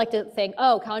 So I like to think,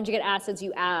 oh, conjugate acids,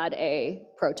 you add a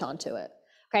proton to it.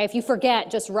 Okay, if you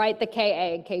forget, just write the Ka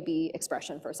and Kb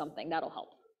expression for something, that'll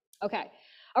help. Okay,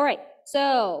 all right,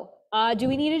 so do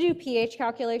we need to do pH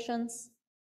calculations?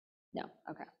 No,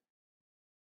 okay.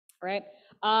 All right,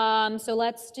 so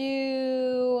let's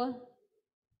do,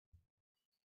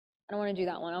 I don't wanna do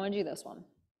that one, I wanna do this one.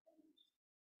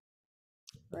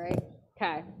 Right,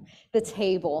 okay, the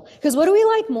table. Because what do we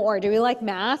like more? Do we like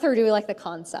math or do we like the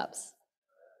concepts?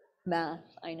 Math,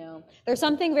 I know. There's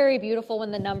something very beautiful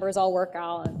when the numbers all work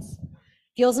out. It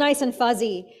feels nice and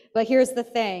fuzzy, but here's the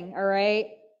thing, all right?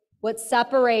 What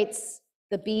separates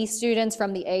the B students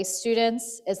from the A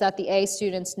students is that the A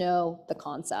students know the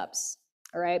concepts,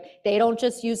 all right? They don't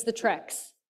just use the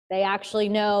tricks. They actually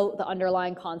know the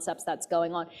underlying concepts that's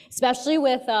going on, especially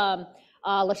with Le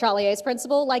Chatelier's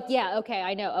principle. Like, yeah, okay,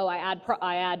 I know, oh, I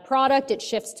add product, it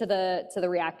shifts to the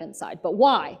reactant side, but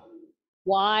why?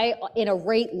 Why in a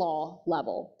rate law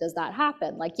level does that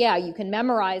happen? Like, yeah, you can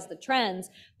memorize the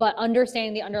trends, but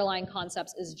understanding the underlying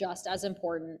concepts is just as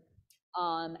important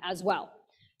as well.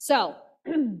 So,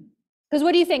 because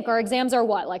what do you think? Our exams are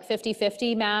what, like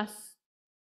 50-50 math?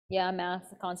 Yeah,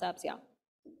 math concepts, yeah.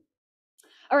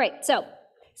 All right, so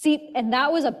see, and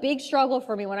that was a big struggle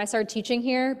for me when I started teaching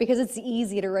here because it's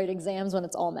easy to write exams when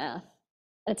it's all math.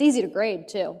 And it's easy to grade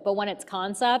too, but when it's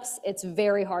concepts, it's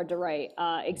very hard to write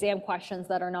exam questions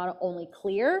that are not only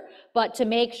clear, but to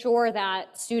make sure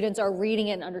that students are reading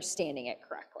it and understanding it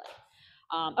correctly.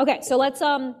 Okay, so let's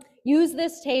use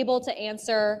this table to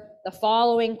answer the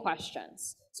following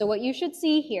questions. So what you should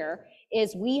see here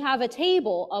is we have a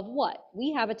table of what?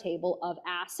 We have a table of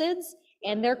acids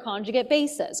and their conjugate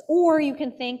bases, or you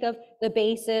can think of the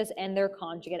bases and their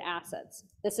conjugate acids.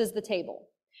 This is the table.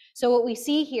 So what we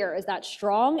see here is that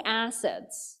strong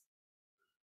acids,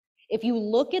 if you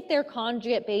look at their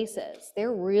conjugate bases,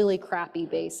 they're really crappy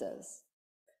bases.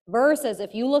 Versus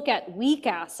if you look at weak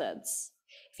acids,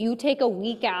 if you take a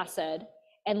weak acid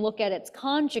and look at its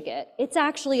conjugate, it's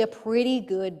actually a pretty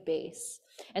good base.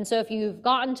 And so if you've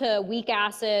gotten to weak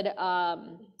acid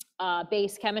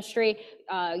base chemistry,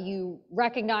 you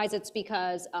recognize it's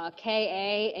because Ka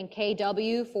and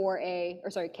Kw for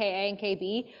Ka and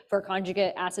Kb for a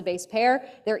conjugate acid-base pair,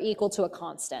 they're equal to a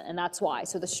constant, and that's why.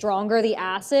 So the stronger the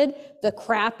acid, the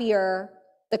crappier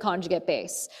the conjugate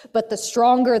base. But the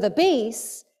stronger the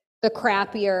base, the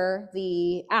crappier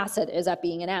the acid is at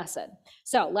being an acid.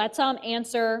 So let's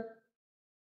answer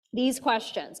these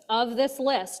questions. Of this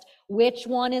list, which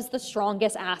one is the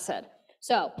strongest acid?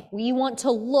 So we want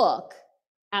to look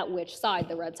at which side,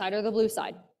 the red side or the blue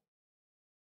side?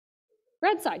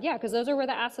 Red side, yeah, because those are where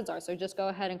the acids are. So just go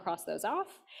ahead and cross those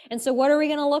off. And so what are we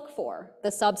going to look for?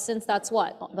 The substance that's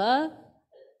what? The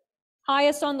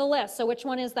highest on the list. So which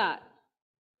one is that?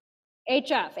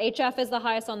 HF. HF is the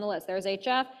highest on the list. There's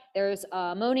HF, there's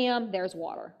ammonium, there's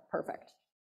water. Perfect.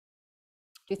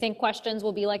 Do you think questions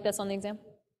will be like this on the exam?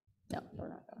 No, we're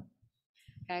not going.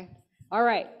 Okay. All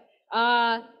right.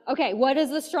 Okay, what is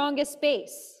the strongest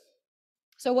base?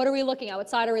 So what are we looking at? What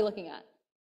side are we looking at?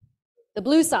 The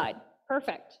blue side.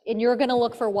 Perfect. And you're going to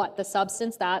look for what? The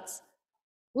substance that's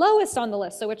lowest on the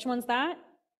list. So which one's that?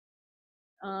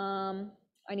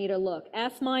 I need to look.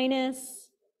 F minus,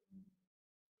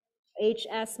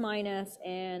 HS minus,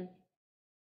 and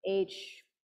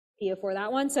HPO4,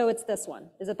 that one. So it's this one.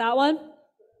 Is it that one?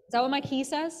 Is that what my key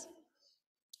says?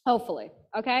 Hopefully.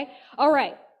 Okay. All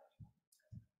right.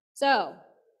 So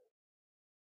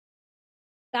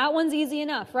that one's easy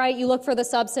enough, right? You look for the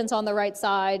substance on the right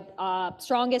side.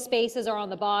 Strongest bases are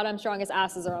on the bottom, strongest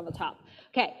acids are on the top.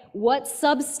 Okay, what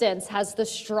substance has the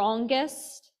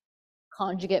strongest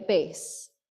conjugate base?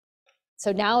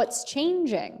 So now it's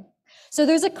changing. So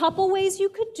there's a couple ways you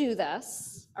could do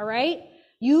this, all right?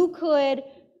 You could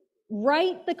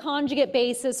write the conjugate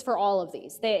bases for all of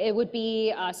these. It would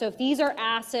be, so if these are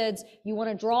acids, you want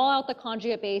to draw out the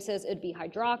conjugate bases, it'd be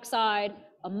hydroxide,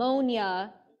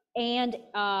 ammonia, and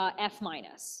F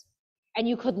minus. And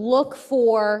you could look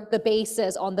for the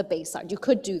bases on the base side. You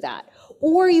could do that.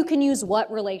 Or you can use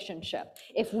what relationship?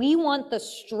 If we want the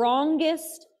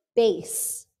strongest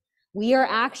base, we are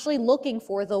actually looking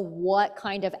for the what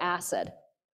kind of acid?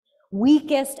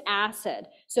 Weakest acid.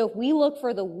 So if we look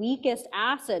for the weakest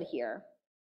acid here,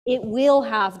 it will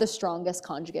have the strongest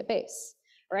conjugate base,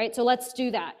 right? So let's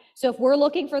do that. So if we're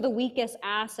looking for the weakest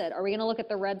acid, are we going to look at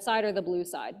the red side or the blue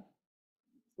side?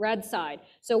 Red side.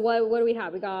 So what do we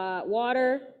have? We got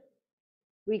water,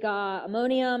 we got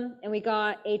ammonium, and we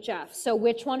got HF. So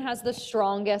which one has the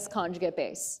strongest conjugate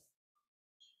base?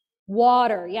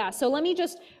 Water, yeah. So let me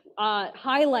just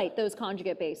highlight those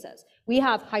conjugate bases. We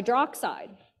have hydroxide,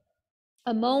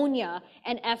 ammonia,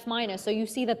 and F minus. So you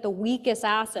see that the weakest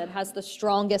acid has the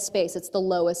strongest base. It's the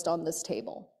lowest on this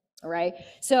table, all right?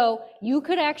 So you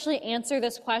could actually answer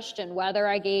this question whether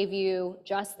I gave you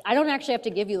I don't actually have to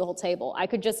give you the whole table. I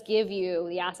could just give you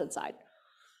the acid side,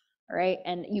 all right?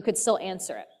 And you could still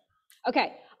answer it.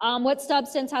 Okay, what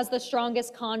substance has the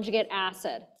strongest conjugate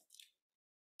acid?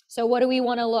 So what do we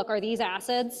want to look? Are these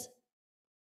acids?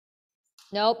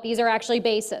 Nope, these are actually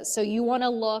bases. So you want to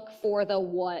look for the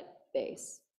what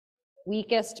base?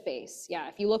 Weakest base. Yeah,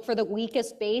 if you look for the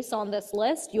weakest base on this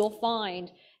list, you'll find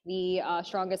the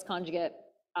strongest conjugate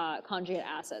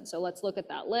acid. So let's look at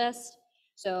that list.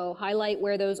 So highlight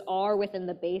where those are within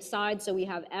the base side. So we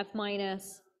have F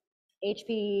minus,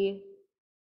 HP,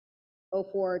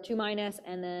 O4, 2 minus,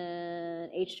 and then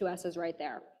H2S is right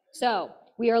there. So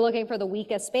we are looking for the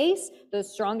weakest base. The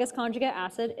strongest conjugate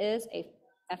acid is a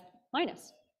F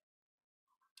minus,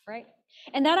 right?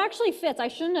 And that actually fits. I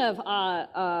shouldn't have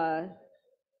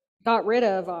got rid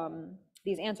of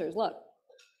these answers. Look,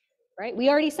 right? We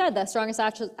already said the strongest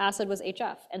acid was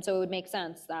HF, and so it would make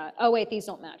sense that, oh wait, these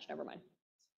don't match, never mind.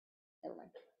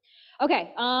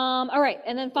 Okay, all right,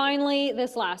 and then finally,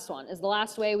 this last one is the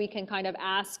last way we can kind of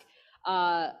ask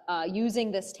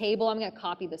using this table. I'm gonna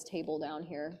copy this table down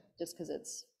here just because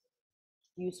it's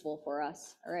useful for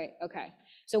us. All right, okay.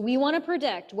 So we want to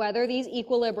predict whether these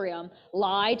equilibrium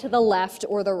lie to the left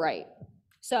or the right.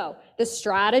 So the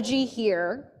strategy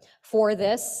here for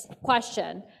this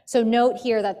question, so note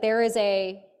here that there is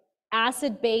a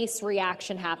acid-base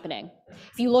reaction happening.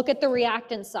 If you look at the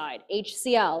reactant side,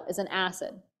 HCl is an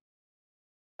acid.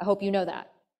 I hope you know that.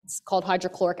 It's called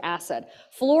hydrochloric acid.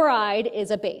 Fluoride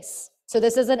is a base. So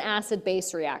this is an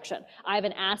acid-base reaction. I have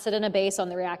an acid and a base on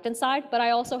the reactant side, but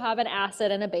I also have an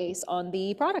acid and a base on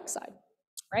the product side,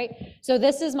 right? So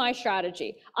this is my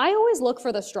strategy. I always look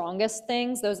for the strongest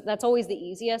things. That's always the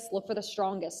easiest. Look for the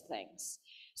strongest things.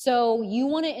 So you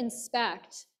want to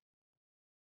inspect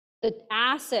the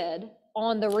acid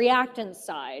on the reactant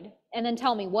side, and then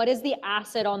tell me, what is the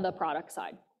acid on the product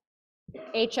side?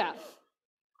 HF.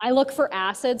 I look for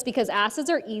acids because acids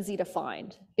are easy to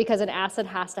find because an acid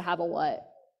has to have a what?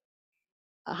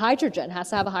 A hydrogen,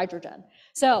 has to have a hydrogen.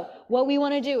 So what we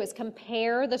want to do is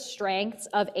compare the strengths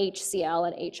of HCl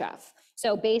and HF.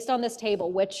 So based on this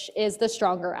table, which is the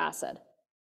stronger acid?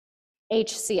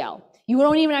 HCl. You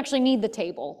don't even actually need the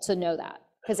table to know that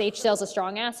because HCl is a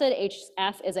strong acid,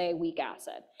 HF is a weak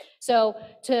acid. So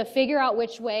to figure out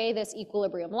which way this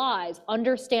equilibrium lies,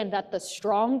 understand that the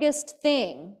strongest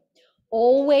thing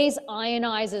always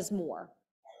ionizes more,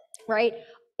 right?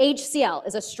 HCl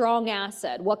is a strong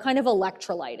acid. What kind of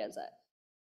electrolyte is it?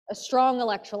 A strong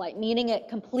electrolyte, meaning it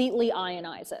completely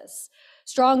ionizes.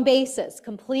 Strong bases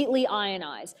completely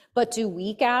ionize, but do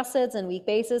weak acids and weak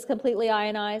bases completely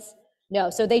ionize? No,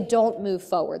 so they don't move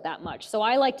forward that much. So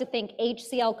I like to think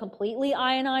HCl completely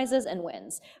ionizes and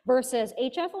wins, versus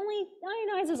HF only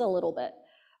ionizes a little bit,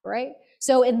 right?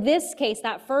 So in this case,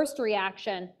 that first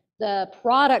reaction, the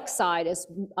product side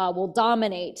will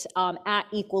dominate at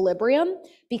equilibrium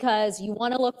because you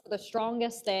want to look for the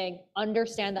strongest thing,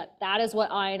 understand that that is what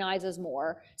ionizes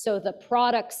more. So the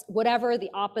products, whatever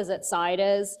the opposite side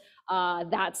is,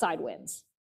 that side wins,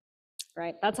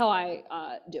 right? That's how I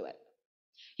do it.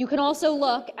 You can also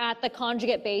look at the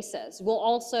conjugate bases. We'll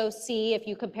also see if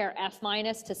you compare F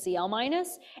minus to Cl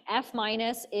minus, F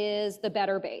minus is the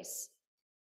better base.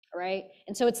 Right?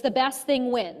 And so it's the best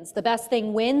thing wins. The best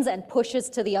thing wins and pushes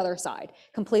to the other side,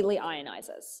 completely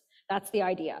ionizes. That's the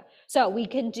idea. So we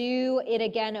can do it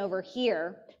again over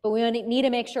here, but we need to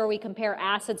make sure we compare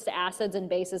acids to acids and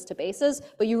bases to bases,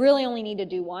 but you really only need to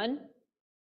do one.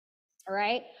 All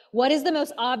right? What is the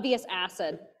most obvious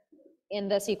acid? in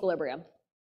this equilibrium?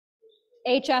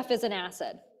 HF is an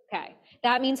acid. Okay,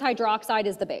 that means hydroxide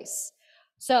is the base.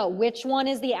 So which one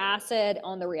is the acid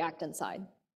on the reactant side?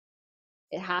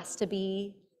 It has to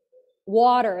be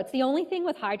water. It's the only thing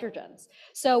with hydrogens.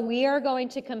 So we are going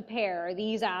to compare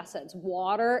these acids,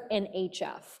 water and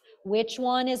HF. Which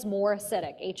one is more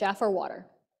acidic, HF or water?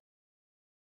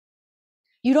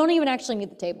 You don't even actually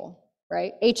need the table,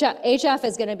 right? HF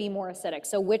is going to be more acidic.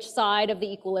 So which side of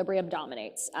the equilibrium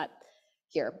dominates at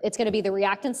here? It's going to be the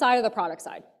reactant side or the product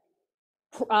side?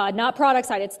 Not product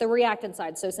side, it's the reactant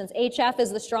side. So since HF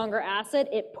is the stronger acid,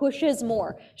 it pushes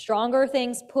more. Stronger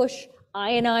things push,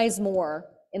 ionize more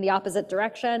in the opposite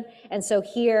direction. And so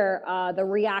here, the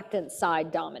reactant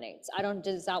side dominates.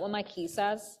 Is that what my key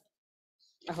says?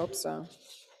 I hope so.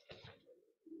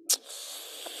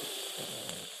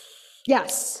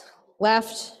 Yes,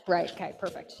 left, right, okay,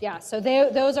 perfect. Yeah, so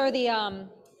those are the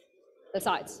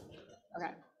sides.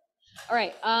 Okay, all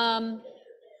right.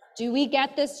 Do we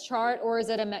get this chart, or is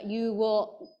it you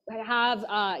will have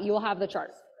the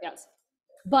chart? Yes,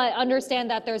 but understand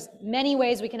that there's many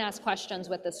ways we can ask questions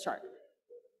with this chart.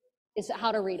 Is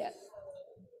how to read it.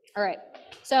 All right.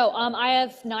 So I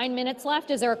have 9 minutes left.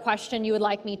 Is there a question you would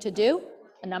like me to do?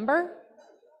 A number?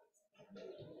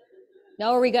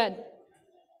 No. Are we good?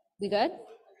 We good?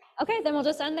 Okay, then we'll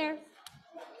just end there.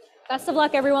 Best of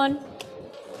luck, everyone.